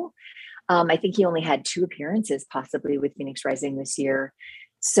know. I think he only had 2 appearances possibly with Phoenix Rising this year.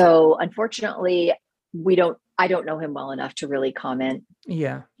 So unfortunately, I don't know him well enough to really comment.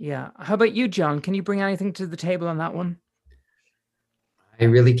 Yeah. How about you, John? Can you bring anything to the table on that one? I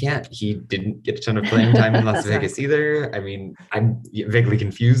really can't. He didn't get a ton of playing time in Las Vegas either. I mean, I'm vaguely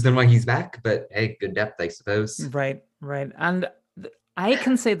confused on why he's back, but hey, good depth, I suppose. Right. And I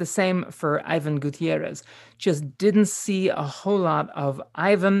can say the same for Ivan Gutierrez. Just didn't see a whole lot of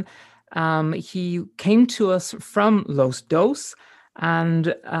Ivan. He came to us from Los Dos.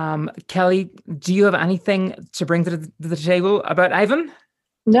 And Kelly, do you have anything to bring to the table about Ivan?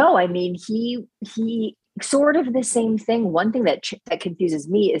 No, I mean, he sort of the same thing. One thing that confuses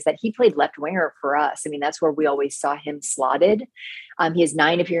me is that he played left winger for us. I mean, that's where we always saw him slotted. He has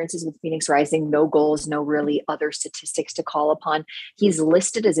 9 appearances with Phoenix Rising, no goals, no really other statistics to call upon. He's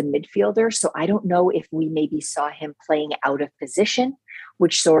listed as a midfielder, so I don't know if we maybe saw him playing out of position,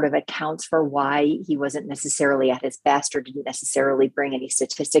 which sort of accounts for why he wasn't necessarily at his best or didn't necessarily bring any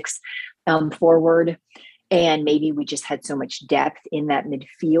statistics forward. And maybe we just had so much depth in that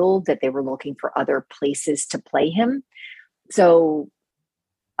midfield that they were looking for other places to play him. So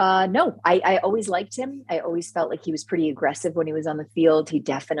no, I always liked him. I always felt like he was pretty aggressive when he was on the field. He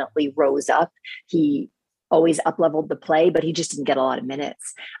definitely rose up. He always up-leveled the play, but he just didn't get a lot of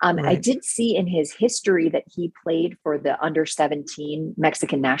minutes. Right. I did see in his history that he played for the under-17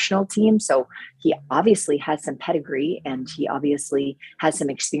 Mexican national team. So he obviously has some pedigree and he obviously has some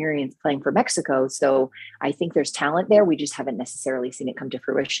experience playing for Mexico. So I think there's talent there. We just haven't necessarily seen it come to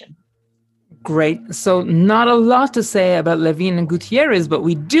fruition. Great. So not a lot to say about Levine and Gutierrez, but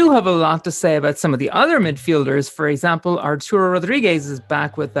we do have a lot to say about some of the other midfielders. For example, Arturo Rodriguez is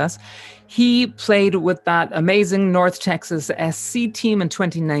back with us. He played with that amazing North Texas SC team in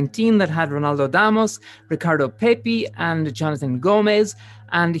 2019 that had Ronaldo Damos, Ricardo Pepi, and Jonathan Gomez.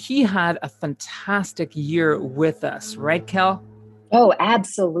 And he had a fantastic year with us, right, Kel? Oh,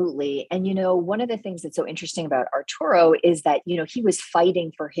 absolutely. And, one of the things that's so interesting about Arturo is that, he was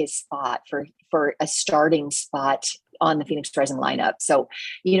fighting for his spot, for a starting spot on the Phoenix Rising lineup. So,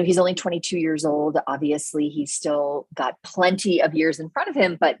 he's only 22 years old. Obviously, he's still got plenty of years in front of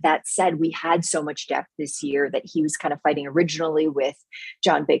him. But that said, we had so much depth this year that he was kind of fighting originally with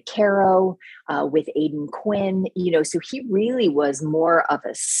John Caro, with Aiden Quinn, so he really was more of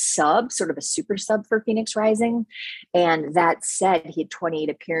a sub, sort of a super sub for Phoenix Rising. And that said, he had 28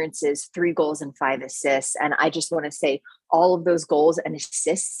 appearances, 3 goals and 5 assists. And I just want to say all of those goals and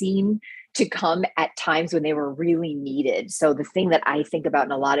assists seem to come at times when they were really needed. So the thing that I think about,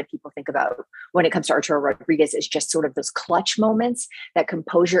 and a lot of people think about when it comes to Arturo Rodriguez, is just sort of those clutch moments, that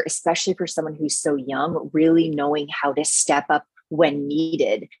composure, especially for someone who's so young, really knowing how to step up when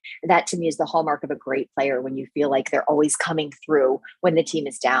needed. That to me is the hallmark of a great player, when you feel like they're always coming through when the team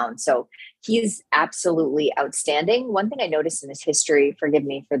is down. So he's absolutely outstanding. One thing I noticed in his history, forgive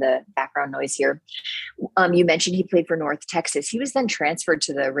me for the background noise here. You mentioned he played for North Texas. He was then transferred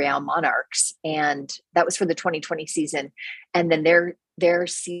to the Real Monarchs, and that was for the 2020 season. And then their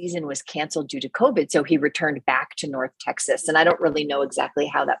season was canceled due to COVID. So he returned back to North Texas. And I don't really know exactly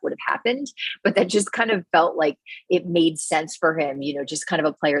how that would have happened, but that just kind of felt like it made sense for him, just kind of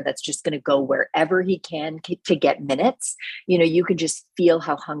a player that's just going to go wherever he can to get minutes. You could just feel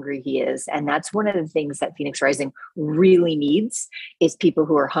how hungry he is. And that's one of the things that Phoenix Rising really needs, is people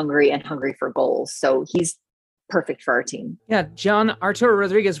who are hungry and hungry for goals. So he's perfect for our team. Yeah, John, Arturo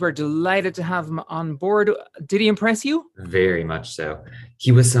Rodriguez, we're delighted to have him on board. Did he impress you? Very much so.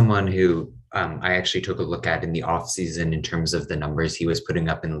 He was someone who I actually took a look at in the offseason in terms of the numbers he was putting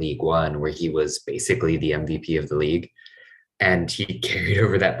up in League One, where he was basically the MVP of the league. And he carried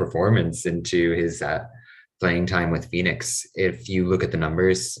over that performance into his playing time with Phoenix. If you look at the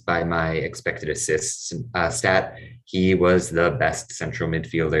numbers by my expected assists stat, he was the best central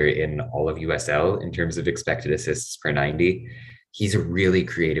midfielder in all of USL in terms of expected assists per 90. He's a really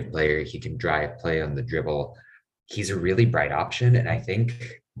creative player. He can drive play on the dribble. He's a really bright option. And I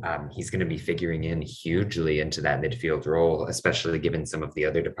think he's going to be figuring in hugely into that midfield role, especially given some of the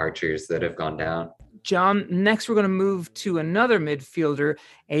other departures that have gone down. John, next we're going to move to another midfielder,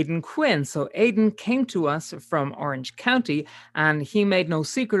 Aiden Quinn. So Aiden came to us from Orange County, and he made no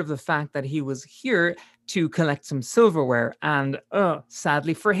secret of the fact that he was here to collect some silverware. And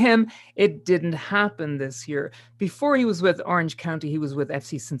sadly for him, it didn't happen this year. Before he was with Orange County, he was with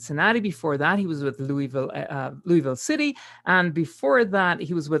FC Cincinnati. Before that, he was with Louisville City. And before that,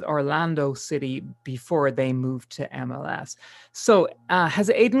 he was with Orlando City before they moved to MLS. So has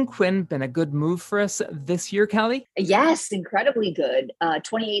Aiden Quinn been a good move for us this year, Callie? Yes, incredibly good.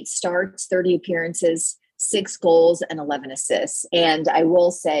 28 starts, 30 appearances, 6 goals and 11 assists. And I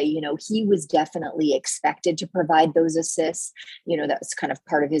will say, he was definitely expected to provide those assists. That was kind of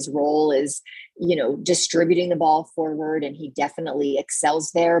part of his role, is, distributing the ball forward, and he definitely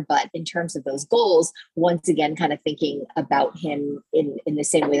excels there. But in terms of those goals, once again, kind of thinking about him in the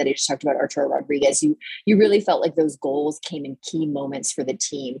same way that I just talked about Arturo Rodriguez, you really felt like those goals came in key moments for the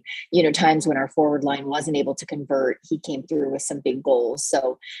team. Times when our forward line wasn't able to convert, he came through with some big goals.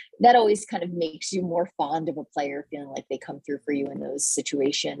 So that always kind of makes you more fond of a player, feeling like they come through for you in those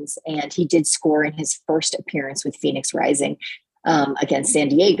situations. And he did score in his first appearance with Phoenix Rising against San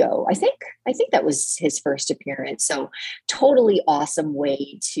Diego. I think that was his first appearance. So totally awesome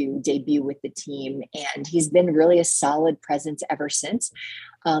way to debut with the team. And he's been really a solid presence ever since.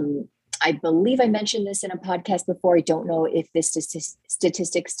 I believe I mentioned this in a podcast before. I don't know if this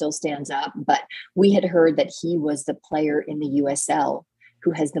statistic still stands up, but we had heard that he was the player in the USL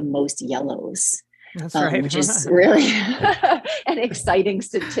who has the most yellows. That's right. Which is really an exciting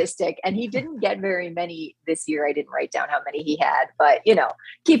statistic. And he didn't get very many this year. I didn't write down how many he had, but,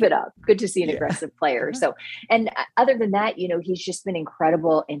 keep it up. Good to see an aggressive player. So, and other than that, he's just been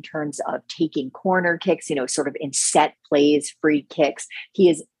incredible in terms of taking corner kicks, sort of in set plays, free kicks. He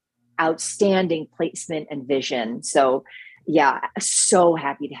is outstanding placement and vision. So yeah, so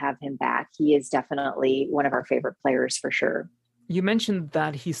happy to have him back. He is definitely one of our favorite players for sure. You mentioned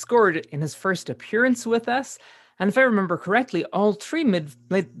that he scored in his first appearance with us. And if I remember correctly, all 3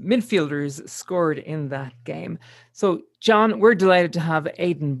 midfielders scored in that game. So, John, we're delighted to have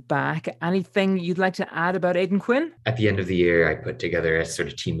Aiden back. Anything you'd like to add about Aiden Quinn? At the end of the year, I put together a sort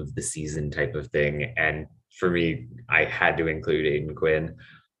of team of the season type of thing. And for me, I had to include Aiden Quinn.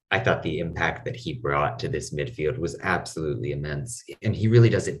 I thought the impact that he brought to this midfield was absolutely immense. And he really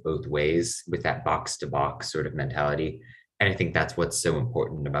does it both ways with that box-to-box sort of mentality. And I think that's what's so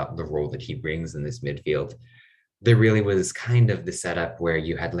important about the role that he brings in this midfield. There really was kind of the setup where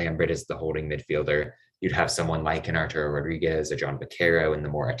you had Lambert as the holding midfielder. You'd have someone like an Arturo Rodriguez, a John Caro in the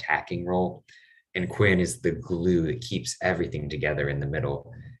more attacking role. And Quinn is the glue that keeps everything together in the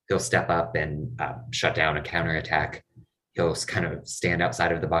middle. He'll step up and shut down a counterattack. he'll kind of stand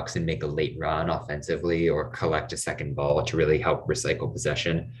outside of the box and make a late run offensively or collect a second ball to really help recycle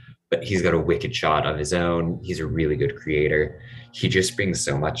possession. But he's got a wicked shot of his own. He's a really good creator. He just brings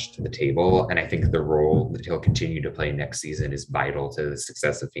so much to the table. And I think the role that he'll continue to play next season is vital to the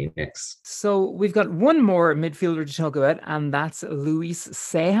success of Phoenix. So we've got one more midfielder to talk about, and that's Luis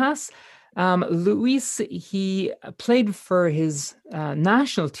Sejas. Luis, he played for his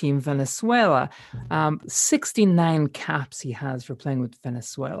national team, Venezuela. 69 caps he has for playing with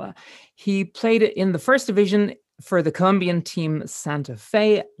Venezuela. He played in the first division for the Colombian team Santa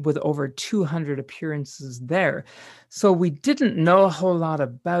Fe with over 200 appearances there. So we didn't know a whole lot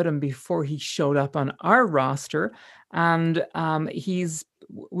about him before he showed up on our roster. And I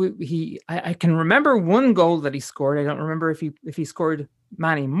can remember one goal that he scored. I don't remember if he scored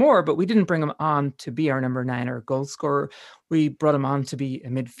many more, but we didn't bring him on to be our number 9 or goal scorer. We brought him on to be a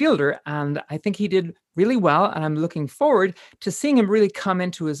midfielder, and I think he did really well, and I'm looking forward to seeing him really come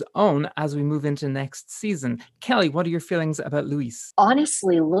into his own as we move into next season. Kelly, what are your feelings about Luis?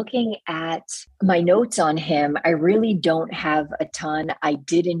 Honestly, looking at my notes on him, I really don't have a ton. I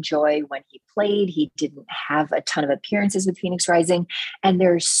did enjoy when he played. He didn't have a ton of appearances with Phoenix Rising, and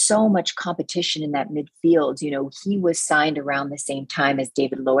there's so much competition in that midfield. You know, he was signed around the same time as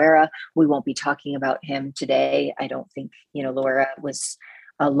David Loera. We won't be talking about him today. I don't think, Loera was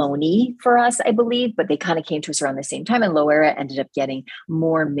a loanee for us, I believe, but they kind of came to us around the same time, and Loera ended up getting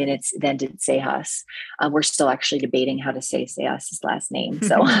more minutes than did Sejas. We're still actually debating how to say Sejas' last name,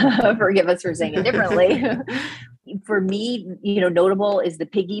 so forgive us for saying it differently. For me, notable is the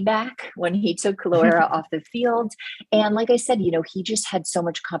piggyback when he took Loera off the field. And like I said, he just had so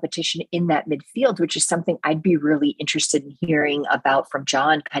much competition in that midfield, which is something I'd be really interested in hearing about from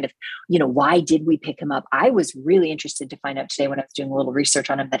John. Kind of, why did we pick him up? I was really interested to find out today when I was doing a little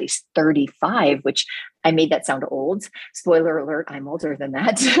research on him that he's 35, which I made that sound old. Spoiler alert, I'm older than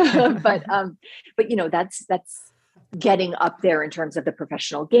that. but that's getting up there in terms of the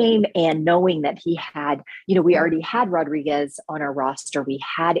professional game, and knowing that he had, we already had Rodriguez on our roster. We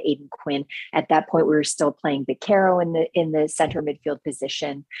had Aiden Quinn. At that point, we were still playing Beccaro in the center midfield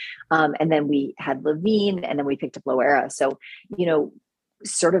position. And then we had Levine, and then we picked up Loera. So,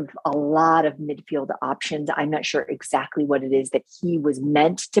 sort of a lot of midfield options. I'm not sure exactly what it is that he was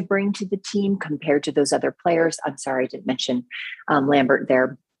meant to bring to the team compared to those other players. I'm sorry, I didn't mention Lambert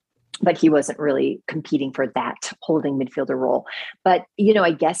there, but he wasn't really competing for that holding midfielder role. But,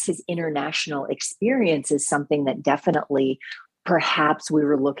 I guess his international experience is something that definitely perhaps we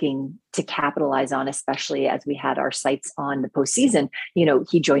were looking to capitalize on, especially as we had our sights on the postseason.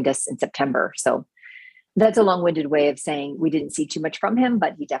 He joined us in September. So that's a long-winded way of saying we didn't see too much from him,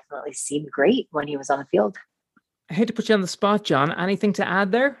 but he definitely seemed great when he was on the field. I hate to put you on the spot, John. Anything to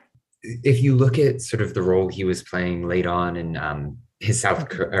add there? If you look at sort of the role he was playing late on in his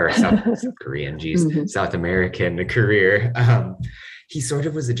South American career, he sort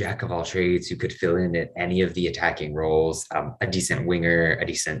of was a jack of all trades who could fill in at any of the attacking roles. A decent winger, a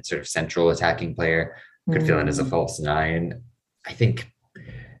decent sort of central attacking player could fill in as a false 9. I think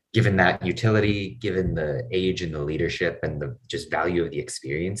given that utility, given the age and the leadership and the just value of the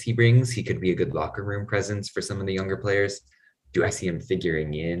experience he brings, he could be a good locker room presence for some of the younger players. Do I see him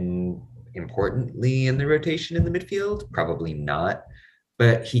figuring in importantly in the rotation in the midfield? Probably not,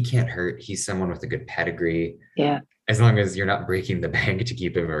 but he can't hurt. He's someone with a good pedigree. Yeah. As long as you're not breaking the bank to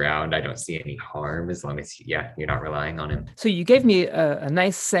keep him around, I don't see any harm, as long as, you're not relying on him. So you gave me a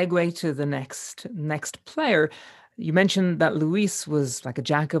nice segue to the next player. You mentioned that Luis was like a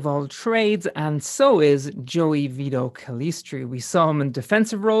jack of all trades, and so is Joey Vito Calistri. We saw him in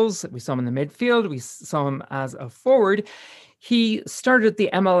defensive roles. We saw him in the midfield. We saw him as a forward. He started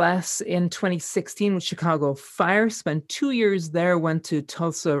the MLS in 2016 with Chicago Fire, spent 2 years there, went to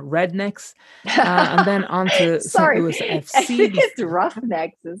Tulsa Rednecks, and then on to St. Louis FC. I think it's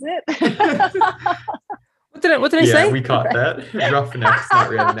Roughnecks, is it? What did I say? Yeah, we caught that. Roughnecks, not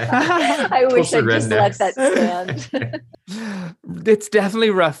rednecks. I wish I just let that stand. It's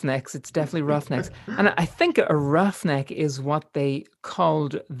definitely Roughnecks. And I think a roughneck is what they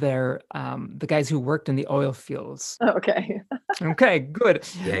called their the guys who worked in the oil fields. Okay. Okay, good.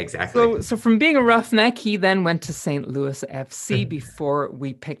 Yeah, exactly. So from being a roughneck, he then went to St. Louis FC before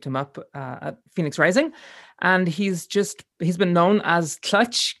we picked him up at Phoenix Rising. And he's been known as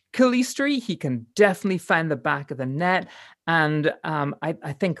Clutch Calistri. He can definitely find the back of the net. And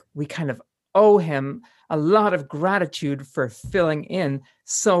I think we kind of owe him a lot of gratitude for filling in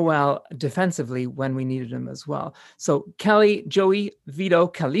so well defensively when we needed him as well. So Kelly, Joey, Vito,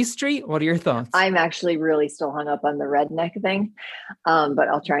 Calistri, what are your thoughts? I'm actually really still hung up on the redneck thing, but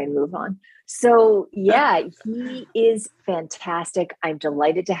I'll try and move on. So yeah, he is fantastic. I'm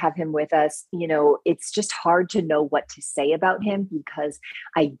delighted to have him with us. It's just hard to know what to say about him because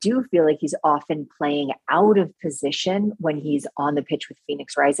I do feel like he's often playing out of position when he's on the pitch with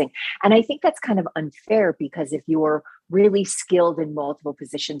Phoenix Rising. And I think that's kind of unfair because if you're really skilled in multiple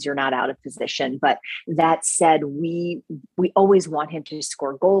positions, you're not out of position. But that said, we always want him to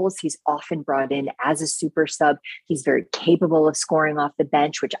score goals. He's often brought in as a super sub. He's very capable of scoring off the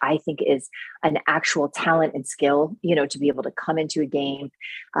bench, which I think is an actual talent and skill, to be able to come into a game,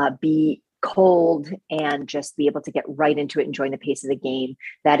 be cold and just be able to get right into it and join the pace of the game.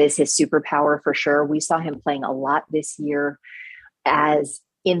 That is his superpower for sure. We saw him playing a lot this year as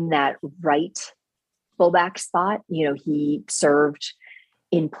in that right fullback spot. He served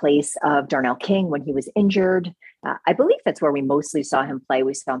in place of Darnell King when he was injured. I believe that's where we mostly saw him play.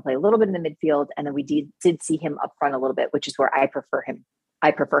 We saw him play a little bit in the midfield, and then we did see him up front a little bit, which is where I prefer him.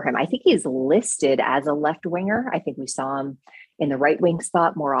 I think he's listed as a left winger. I think we saw him in the right wing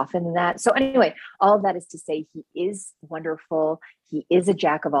spot more often than that. So anyway, all of that is to say he is wonderful. He is a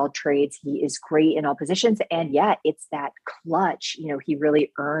jack of all trades. He is great in all positions. And yeah, it's that clutch. He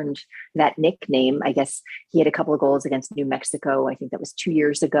really earned that nickname. I guess he had a couple of goals against New Mexico. I think that was 2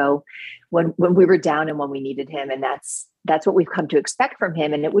 years ago when we were down and when we needed him. And that's what we've come to expect from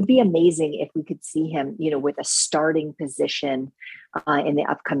him. And it would be amazing if we could see him, with a starting position in the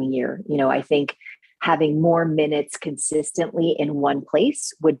upcoming year. I think having more minutes consistently in one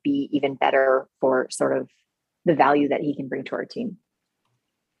place would be even better for sort of the value that he can bring to our team.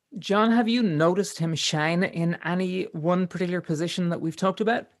 John, have you noticed him shine in any one particular position that we've talked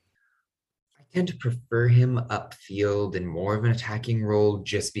about? I tend to prefer him upfield in more of an attacking role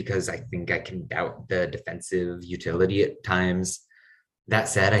just because I think I can doubt the defensive utility at times. That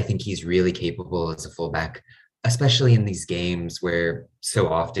said, I think he's really capable as a fullback, especially in these games where so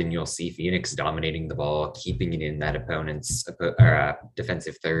often you'll see Phoenix dominating the ball, keeping it in that opponent's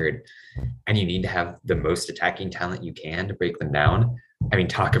defensive third, and you need to have the most attacking talent you can to break them down. I mean,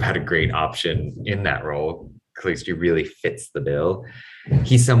 talk about a great option in that role. Calistri really fits the bill.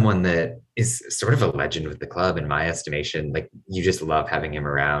 He's someone that is sort of a legend with the club in my estimation. Like, you just love having him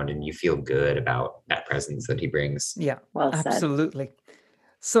around and you feel good about that presence that he brings. Yeah, well said. Absolutely.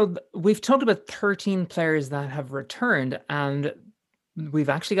 So we've talked about 13 players that have returned, and we've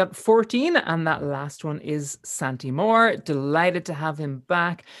actually got 14, and that last one is Santi Moore. Delighted to have him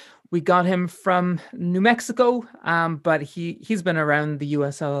back. We got him from New Mexico, but he's been around the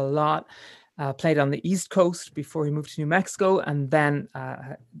USL a lot. Played on the East Coast before he moved to New Mexico, and then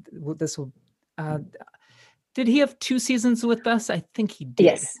did he have 2 seasons with us? I think he did.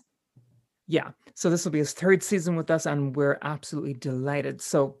 Yes. Yeah. So this will be his 3rd season with us, and we're absolutely delighted.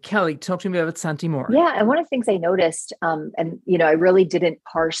 So Kelly, talk to me about Santi Moore. Yeah. And one of the things I noticed, and, I really didn't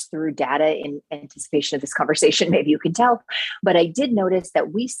parse through data in anticipation of this conversation, maybe you can tell, but I did notice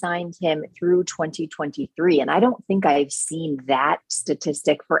that we signed him through 2023. And I don't think I've seen that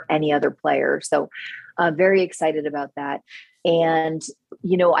statistic for any other player. So very excited about that. And,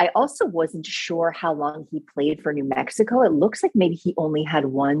 I also wasn't sure how long he played for New Mexico. It looks like maybe he only had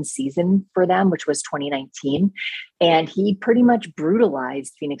 1 season for them, which was 2019. And he pretty much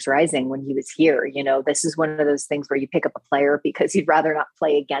brutalized Phoenix Rising when he was here. This is one of those things where you pick up a player because you'd rather not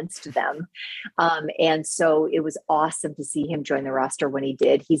play against them. And so it was awesome to see him join the roster when he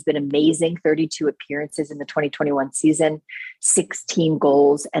did. He's been amazing. 32 appearances in the 2021 season, 16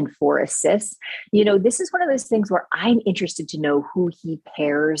 goals and 4 assists. This is one of those things where I'm interested to know who he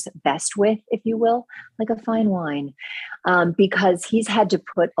pairs best with, if you will, like a fine wine, because he's had to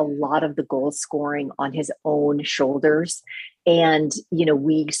put a lot of the goal scoring on his own shoulders. And,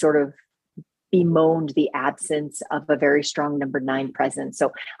 we sort of bemoaned the absence of a very strong number 9 presence.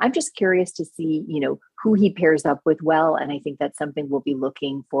 So I'm just curious to see, who he pairs up with well. And I think that's something we'll be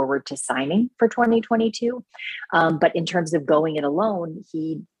looking forward to signing for 2022. But in terms of going it alone,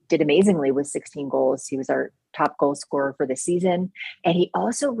 he did amazingly with 16 goals. He was our top goal scorer for the season. And he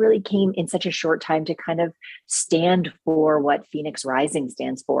also really came in such a short time to kind of stand for what Phoenix Rising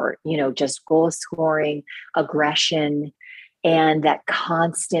stands for, just goal scoring, aggression, and that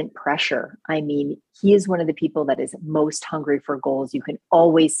constant pressure. I mean, he is one of the people that is most hungry for goals. You can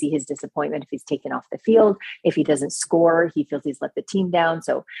always see his disappointment if he's taken off the field. If he doesn't score, he feels he's let the team down.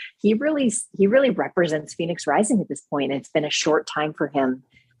 So he really represents Phoenix Rising at this point. It's been a short time for him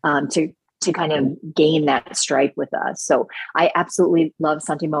to to kind of gain that stripe with us. So I absolutely love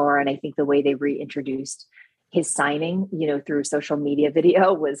Santi Moar, and I think the way they reintroduced his signing, through social media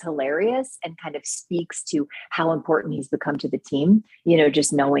video was hilarious and kind of speaks to how important he's become to the team.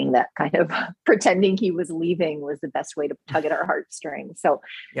 Just knowing that kind of pretending he was leaving was the best way to tug at our heartstrings. So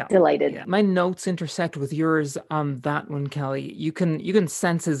delighted. Yeah. My notes intersect with yours on that one, Kelly. You can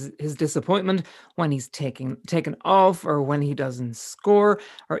sense his disappointment when he's taken off, or when he doesn't score,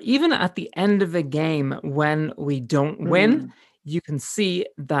 or even at the end of a game when we don't win. You can see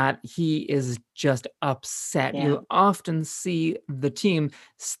that he is just upset. Yeah. You'll often see the team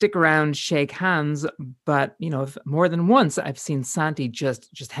stick around, shake hands, but if more than once I've seen Santi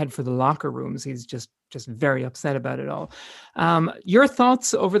just head for the locker rooms. He's just very upset about it all. Your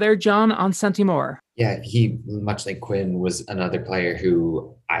thoughts over there, John, on Santi Moar? Yeah, he, much like Quinn, was another player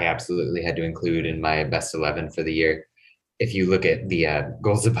who I absolutely had to include in my best 11 for the year. If you look at the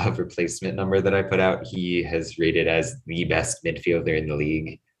goals above replacement number that I put out, he has rated as the best midfielder in the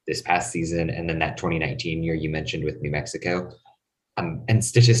league this past season. And then that 2019 year you mentioned with New Mexico. And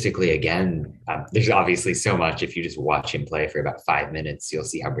statistically, again, there's obviously so much. If you just watch him play for about 5 minutes, you'll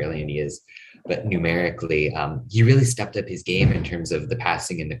see how brilliant he is. But numerically, he really stepped up his game in terms of the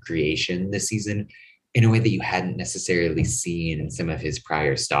passing and the creation this season in a way that you hadn't necessarily seen in some of his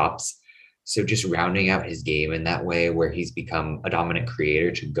prior stops. So just rounding out his game in that way, where he's become a dominant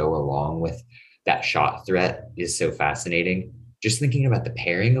creator to go along with that shot threat, is so fascinating. Just thinking about the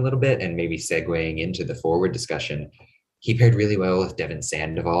pairing a little bit and maybe segueing into the forward discussion, he paired really well with Devin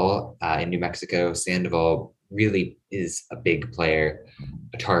Sandoval in New Mexico. Sandoval really is a big player,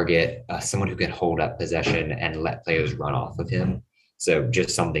 a target, someone who can hold up possession and let players run off of him. So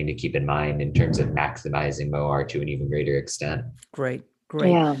just something to keep in mind in terms of maximizing Moar to an even greater extent. Great.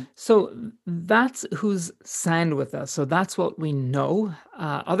 Yeah. So that's who's signed with us. So that's what we know.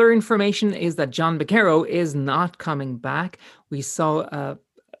 Other information is that John Baquero is not coming back. We saw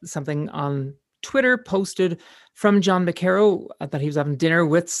something on Twitter posted from John Baquero that he was having dinner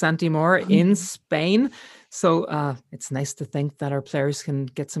with Santi Moar in Spain. So it's nice to think that our players can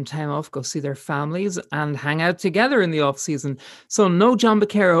get some time off, go see their families, and hang out together in the off season. So no John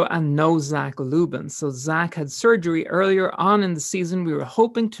Baquero and no Zach Lubin. So Zach had surgery earlier on in the season. We were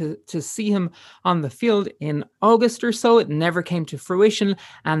hoping to see him on the field in August or so. It never came to fruition.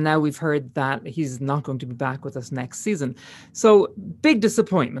 And now we've heard that he's not going to be back with us next season. So big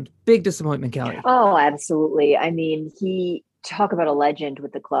disappointment, Kelly. Oh, absolutely. I mean, talk about a legend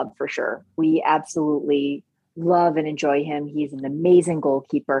with the club for sure. We absolutely love and enjoy him. He's an amazing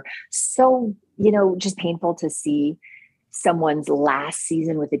goalkeeper. So, just painful to see someone's last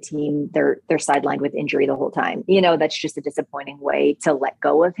season with the team, they're sidelined with injury the whole time. That's just a disappointing way to let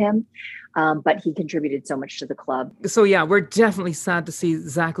go of him. But he contributed so much to the club. So yeah, we're definitely sad to see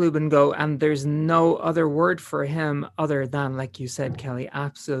Zach Lubin go, and there's no other word for him other than, like you said, Kelly,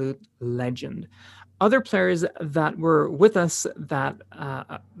 absolute legend. Other players that were with us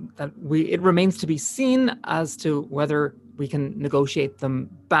it remains to be seen as to whether we can negotiate them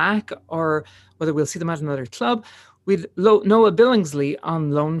back or whether we'll see them at another club. With Noah Billingsley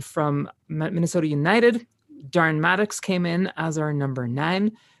on loan from Minnesota United. Darren Maddox came in as our number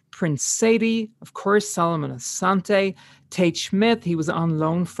 9. Prince Sadie, of course, Solomon Asante. Tate Schmidt, he was on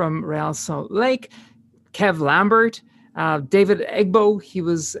loan from Real Salt Lake. Kev Lambert. David Egbo, he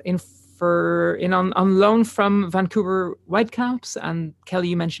was on loan from Vancouver Whitecaps. And Kelly,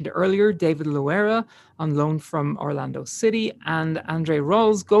 you mentioned earlier, David Loera on loan from Orlando City, and Andre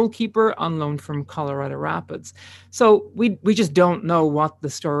Rawls, goalkeeper, on loan from Colorado Rapids. So we just don't know what the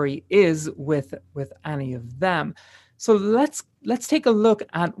story is with any of them. So let's take a look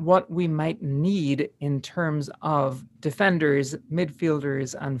at what we might need in terms of defenders,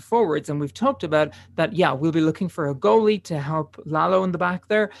 midfielders, and forwards. And we've talked about that, we'll be looking for a goalie to help Lalo in the back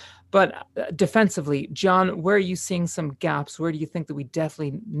there. But defensively, John, where are you seeing some gaps? Where do you think that we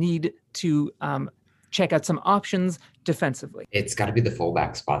definitely need to check out some options defensively? It's got to be the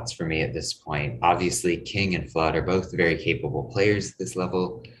fullback spots for me at this point. Obviously, King and Flood are both very capable players at this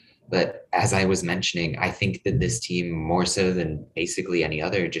level. But as I was mentioning, I think that this team, more so than basically any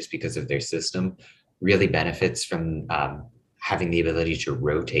other, just because of their system, really benefits from having the ability to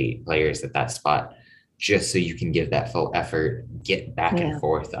rotate players at that spot, just so you can give that full effort, get back and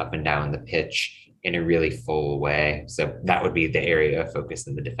forth up and down the pitch in a really full way. So that would be the area of focus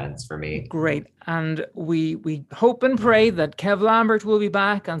in the defense for me. Great. And we hope and pray that Kev Lambert will be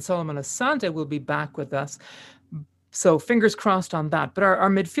back and Solomon Asante will be back with us. So fingers crossed on that. But our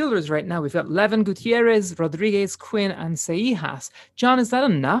midfielders right now, we've got Levin, Gutierrez, Rodriguez, Quinn, and Seijas. John, is that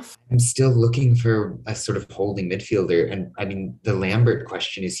enough? I'm still looking for a sort of holding midfielder. And I mean, the Lambert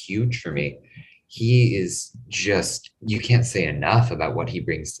question is huge for me. He is just, you can't say enough about what he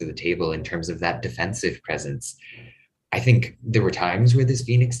brings to the table in terms of that defensive presence. I think there were times where this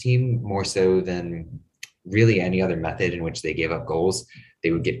Phoenix team, more so than really any other method in which they gave up goals,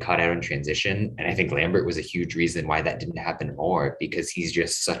 they would get caught out in transition. And I think Lambert was a huge reason why that didn't happen more, because he's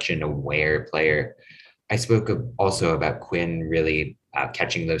just such an aware player. I spoke also about Quinn really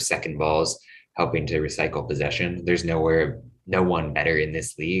catching those second balls, helping to recycle possession. There's no one better in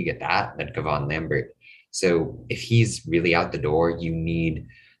this league at that than Kevon Lambert. So if he's really out the door, you need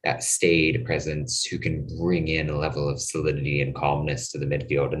that staid presence who can bring in a level of solidity and calmness to the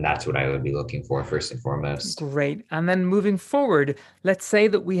midfield. And that's what I would be looking for first and foremost. Great. And then moving forward, let's say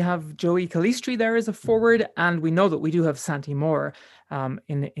that we have Joey Calistri there as a forward, and we know that we do have Santi Moore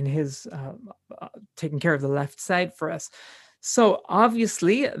in his taking care of the left side for us. So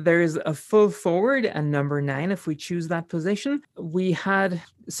obviously there's a full forward and number 9 if we choose that position. We had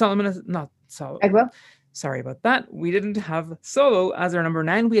Sorry about that. We didn't have Solo as our number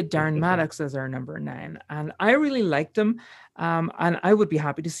 9. We had Darren Maddox as our number 9. And I really liked him. And I would be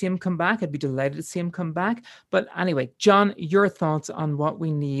happy to see him come back. I'd be delighted to see him come back. But anyway, John, your thoughts on what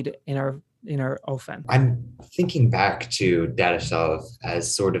we need in our offense? I'm thinking back to Dadashov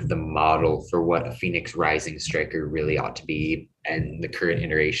as sort of the model for what a Phoenix Rising striker really ought to be and the current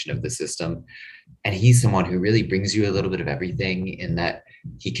iteration of the system. And he's someone who really brings you a little bit of everything in that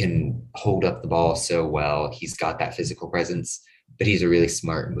he can hold up the ball so well. He's got that physical presence, but he's a really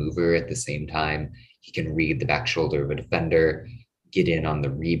smart mover at the same time. He can read the back shoulder of a defender, get in on the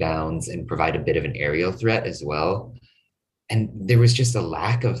rebounds, and provide a bit of an aerial threat as well. And there was just a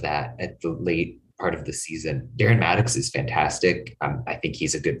lack of that at the late part of the season. Darren Maddox is fantastic. I think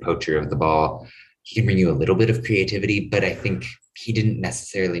he's a good poacher of the ball. He can bring you a little bit of creativity, but I think he didn't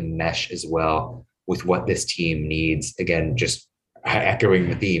necessarily mesh as well with what this team needs. Again, just echoing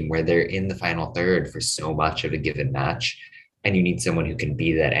the theme where they're in the final third for so much of a given match. And you need someone who can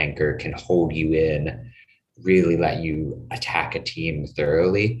be that anchor, can hold you in, really let you attack a team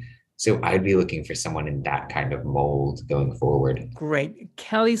thoroughly. So I'd be looking for someone in that kind of mold going forward. Great.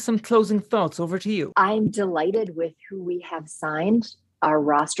 Kelly, some closing thoughts. Over to you. I'm delighted with who we have signed. Our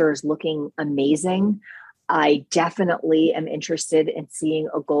roster is looking amazing. I definitely am interested in seeing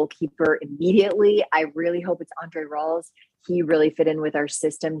a goalkeeper immediately. I really hope it's Andre Rawls. He really fit in with our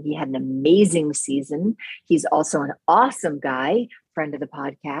system. He had an amazing season. He's also an awesome guy, friend of the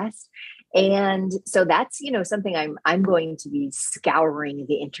podcast. And so that's, something I'm going to be scouring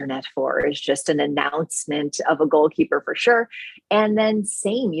the internet for, is just an announcement of a goalkeeper for sure. And then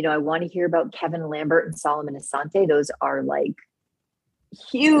same, I want to hear about Kevin Lambert and Solomon Asante. Those are like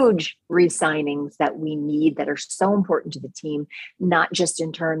huge re-signings that we need, that are so important to the team, not just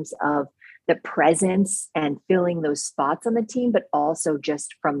in terms of the presence and filling those spots on the team, but also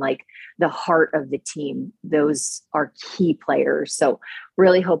just from like the heart of the team. Those are key players. So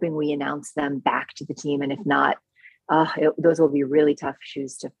really hoping we announce them back to the team. And if not, those will be really tough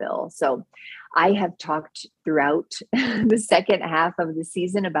shoes to fill. So I have talked throughout the second half of the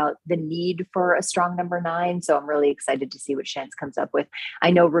season about the need for a strong number 9. So I'm really excited to see what Shantz comes up with.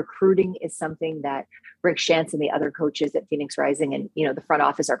 I know recruiting is something that Rick Shantz and the other coaches at Phoenix Rising and, the front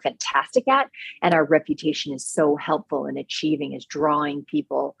office are fantastic at. And our reputation is so helpful in achieving, is drawing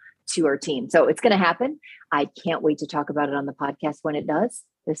people to our team. So it's going to happen. I can't wait to talk about it on the podcast when it does.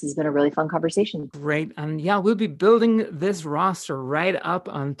 This has been a really fun conversation. Great. And yeah, we'll be building this roster right up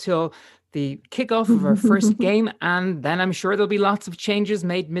until the kickoff of our first game. And then I'm sure there'll be lots of changes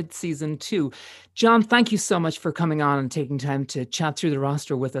made mid-season too. John, thank you so much for coming on and taking time to chat through the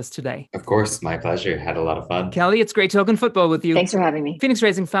roster with us today. Of course, my pleasure. Had a lot of fun. Kelly, it's great talking football with you. Thanks for having me. Phoenix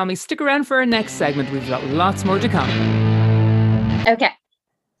Rising family, stick around for our next segment. We've got lots more to come. Okay.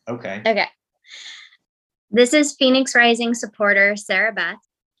 This is Phoenix Rising supporter Sarah Beth.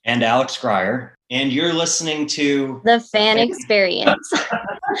 And Alex Grier. And you're listening to The Fan Experience.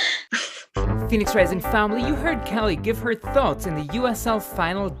 Phoenix Rising family, you heard Kelly give her thoughts in the USL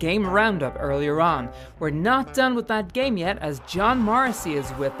Final game roundup earlier on. We're not done with that game yet, as John Morrissey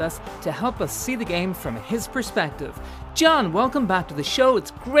is with us to help us see the game from his perspective. John, welcome back to the show.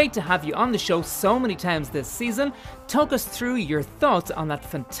 It's great to have you on the show so many times this season. Talk us through your thoughts on that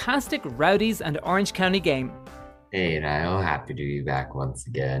fantastic Rowdies and Orange County game. Hey, Niall, happy to be back once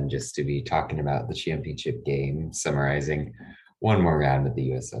again, just to be talking about the championship game, summarizing one more round of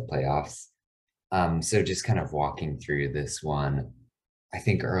the USL playoffs. So just kind of walking through this one. I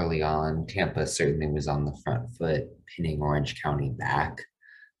think early on, Tampa certainly was on the front foot, pinning Orange County back,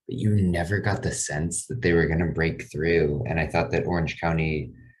 but you never got the sense that they were going to break through. And I thought that Orange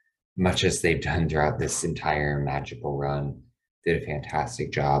County, much as they've done throughout this entire magical run, did a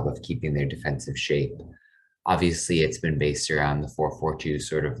fantastic job of keeping their defensive shape. Obviously, it's been based around the 4-4-2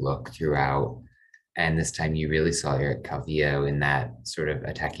 sort of look throughout. And this time you really saw Eric Calvillo in that sort of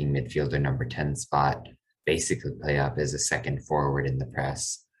attacking midfielder number 10 spot, basically play up as a second forward in the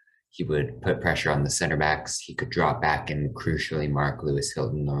press. He would put pressure on the center backs. He could drop back and crucially mark Lewis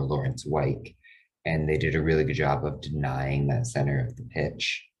Hilton or Lawrence Wyke. And they did a really good job of denying that center of the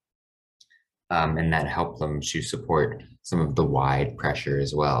pitch. And that helped them to support some of the wide pressure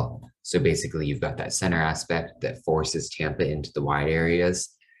as well. So basically, you've got that center aspect that forces Tampa into the wide areas.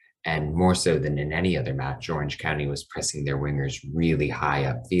 And more so than in any other match, Orange County was pressing their wingers really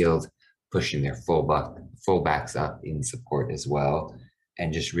high upfield, pushing their fullbacks up in support as well,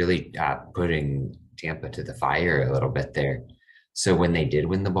 and just really putting Tampa to the fire a little bit there. So when they did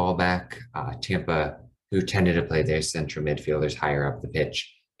win the ball back, Tampa, who tended to play their central midfielders higher up the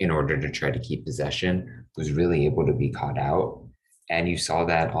pitch in order to try to keep possession, was really able to be caught out. And you saw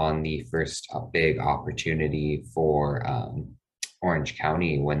that on the first big opportunity for Orange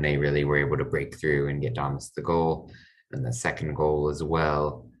County when they really were able to break through and get Damas the goal. And the second goal as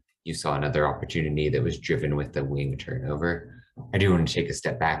well, you saw another opportunity that was driven with the wing turnover. I do want to take a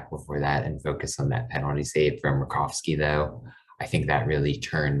step back before that and focus on that penalty save from Rakowski, though. I think that really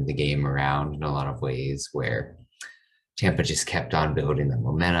turned the game around in a lot of ways where Tampa just kept on building the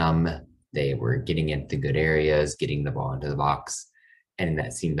momentum. They were getting into good areas, getting the ball into the box. And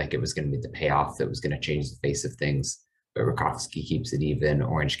that seemed like it was going to be the payoff that was going to change the face of things. But Rakowski keeps it even.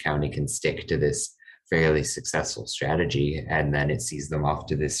 Orange County can stick to this fairly successful strategy, and then it sees them off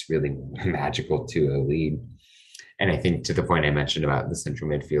to this really magical 2-0 lead. And I think to the point I mentioned about the central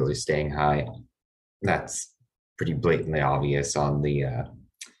midfielder staying high, that's pretty blatantly obvious on the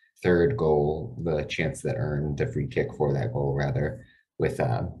third goal, the chance that earned the free kick for that goal, rather, with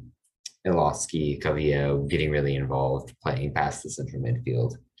Ilowski, Calvillo getting really involved, playing past the central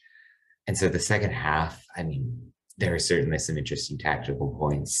midfield. And so the second half, I mean, there are certainly some interesting tactical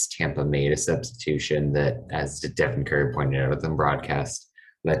points. Tampa made a substitution that, as Devin Kerr pointed out on the broadcast,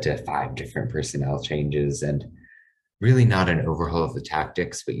 led to 5 different personnel changes and really not an overhaul of the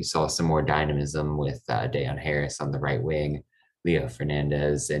tactics, but you saw some more dynamism with Dejan Harris on the right wing, Leo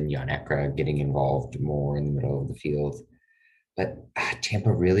Fernandez and Jan Ekra getting involved more in the middle of the field. But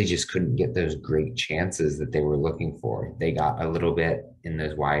Tampa really just couldn't get those great chances that they were looking for. They got a little bit in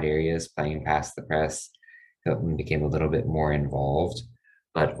those wide areas, playing past the press. Hilton became a little bit more involved,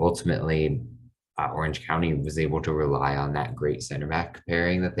 but ultimately Orange County was able to rely on that great center back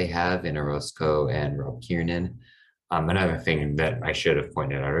pairing that they have in Orozco and Rob Kiernan. Another thing that I should have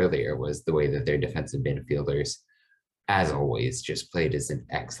pointed out earlier was the way that their defensive midfielders, as always, just played as an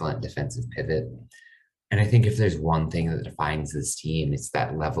excellent defensive pivot. And I think if there's one thing that defines this team, it's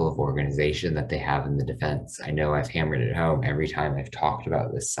that level of organization that they have in the defense. I know I've hammered it home every time I've talked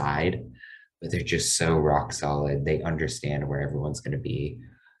about this side, but they're just so rock solid. They understand where everyone's going to be.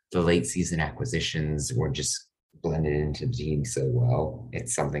 The late season acquisitions were just blended into the team so well.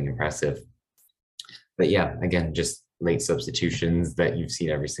 It's something impressive. But yeah, again, just late substitutions that you've seen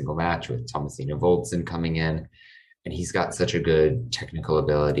every single match with Thomasino Voldsen coming in. And he's got such a good technical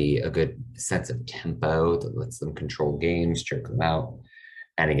ability, a good sense of tempo that lets them control games, choke them out.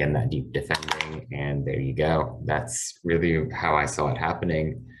 And again, that deep defending. And there you go. That's really how I saw it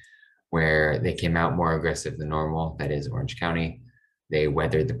happening, where they came out more aggressive than normal. That is Orange County. They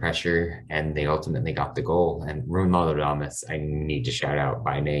weathered the pressure and they ultimately got the goal. And Ronaldo Damas, I need to shout out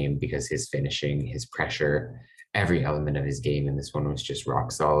by name because his finishing, his pressure, every element of his game in this one was just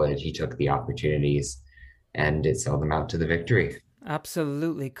rock solid. He took the opportunities and it saw them out to the victory.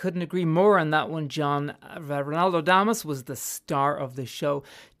 Absolutely. Couldn't agree more on that one, John. Ronaldo Damas was the star of the show.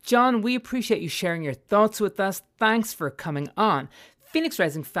 John, we appreciate you sharing your thoughts with us. Thanks for coming on. Phoenix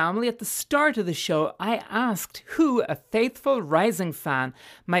Rising family, at the start of the show, I asked who a faithful Rising fan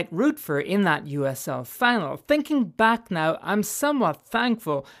might root for in that USL final. Thinking back now, I'm somewhat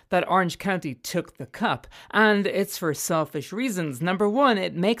thankful that Orange County took the cup, and it's for selfish reasons. Number one,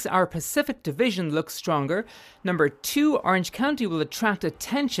 it makes our Pacific Division look stronger. Number two, Orange County will attract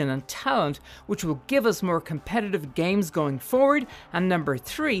attention and talent, which will give us more competitive games going forward. And number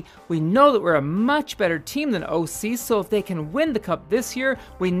three, we know that we're a much better team than OC, so if they can win the cup this year,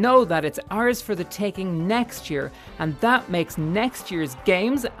 we know that it's ours for the taking next year, and that makes next year's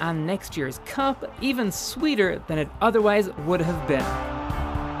games and next year's cup even sweeter than it otherwise would have been.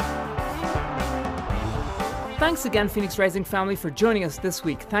 Thanks again, Phoenix Rising family, for joining us this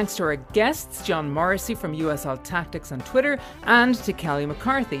week. Thanks to our guests, John Morrissey from USL Tactics on Twitter, and to Kelly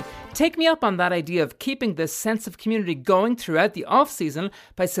McCarthy. Take me up on that idea of keeping this sense of community going throughout the off-season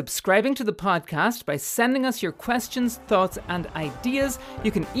by subscribing to the podcast, by sending us your questions, thoughts, and ideas. You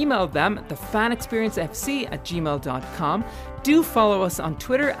can email them at thefanexperiencefc@gmail.com. Do follow us on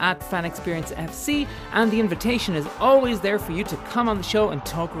Twitter at FanExperienceFC, and the invitation is always there for you to come on the show and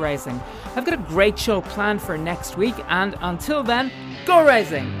talk Rising. I've got a great show planned for next week, and until then, go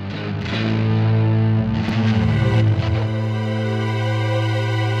Rising!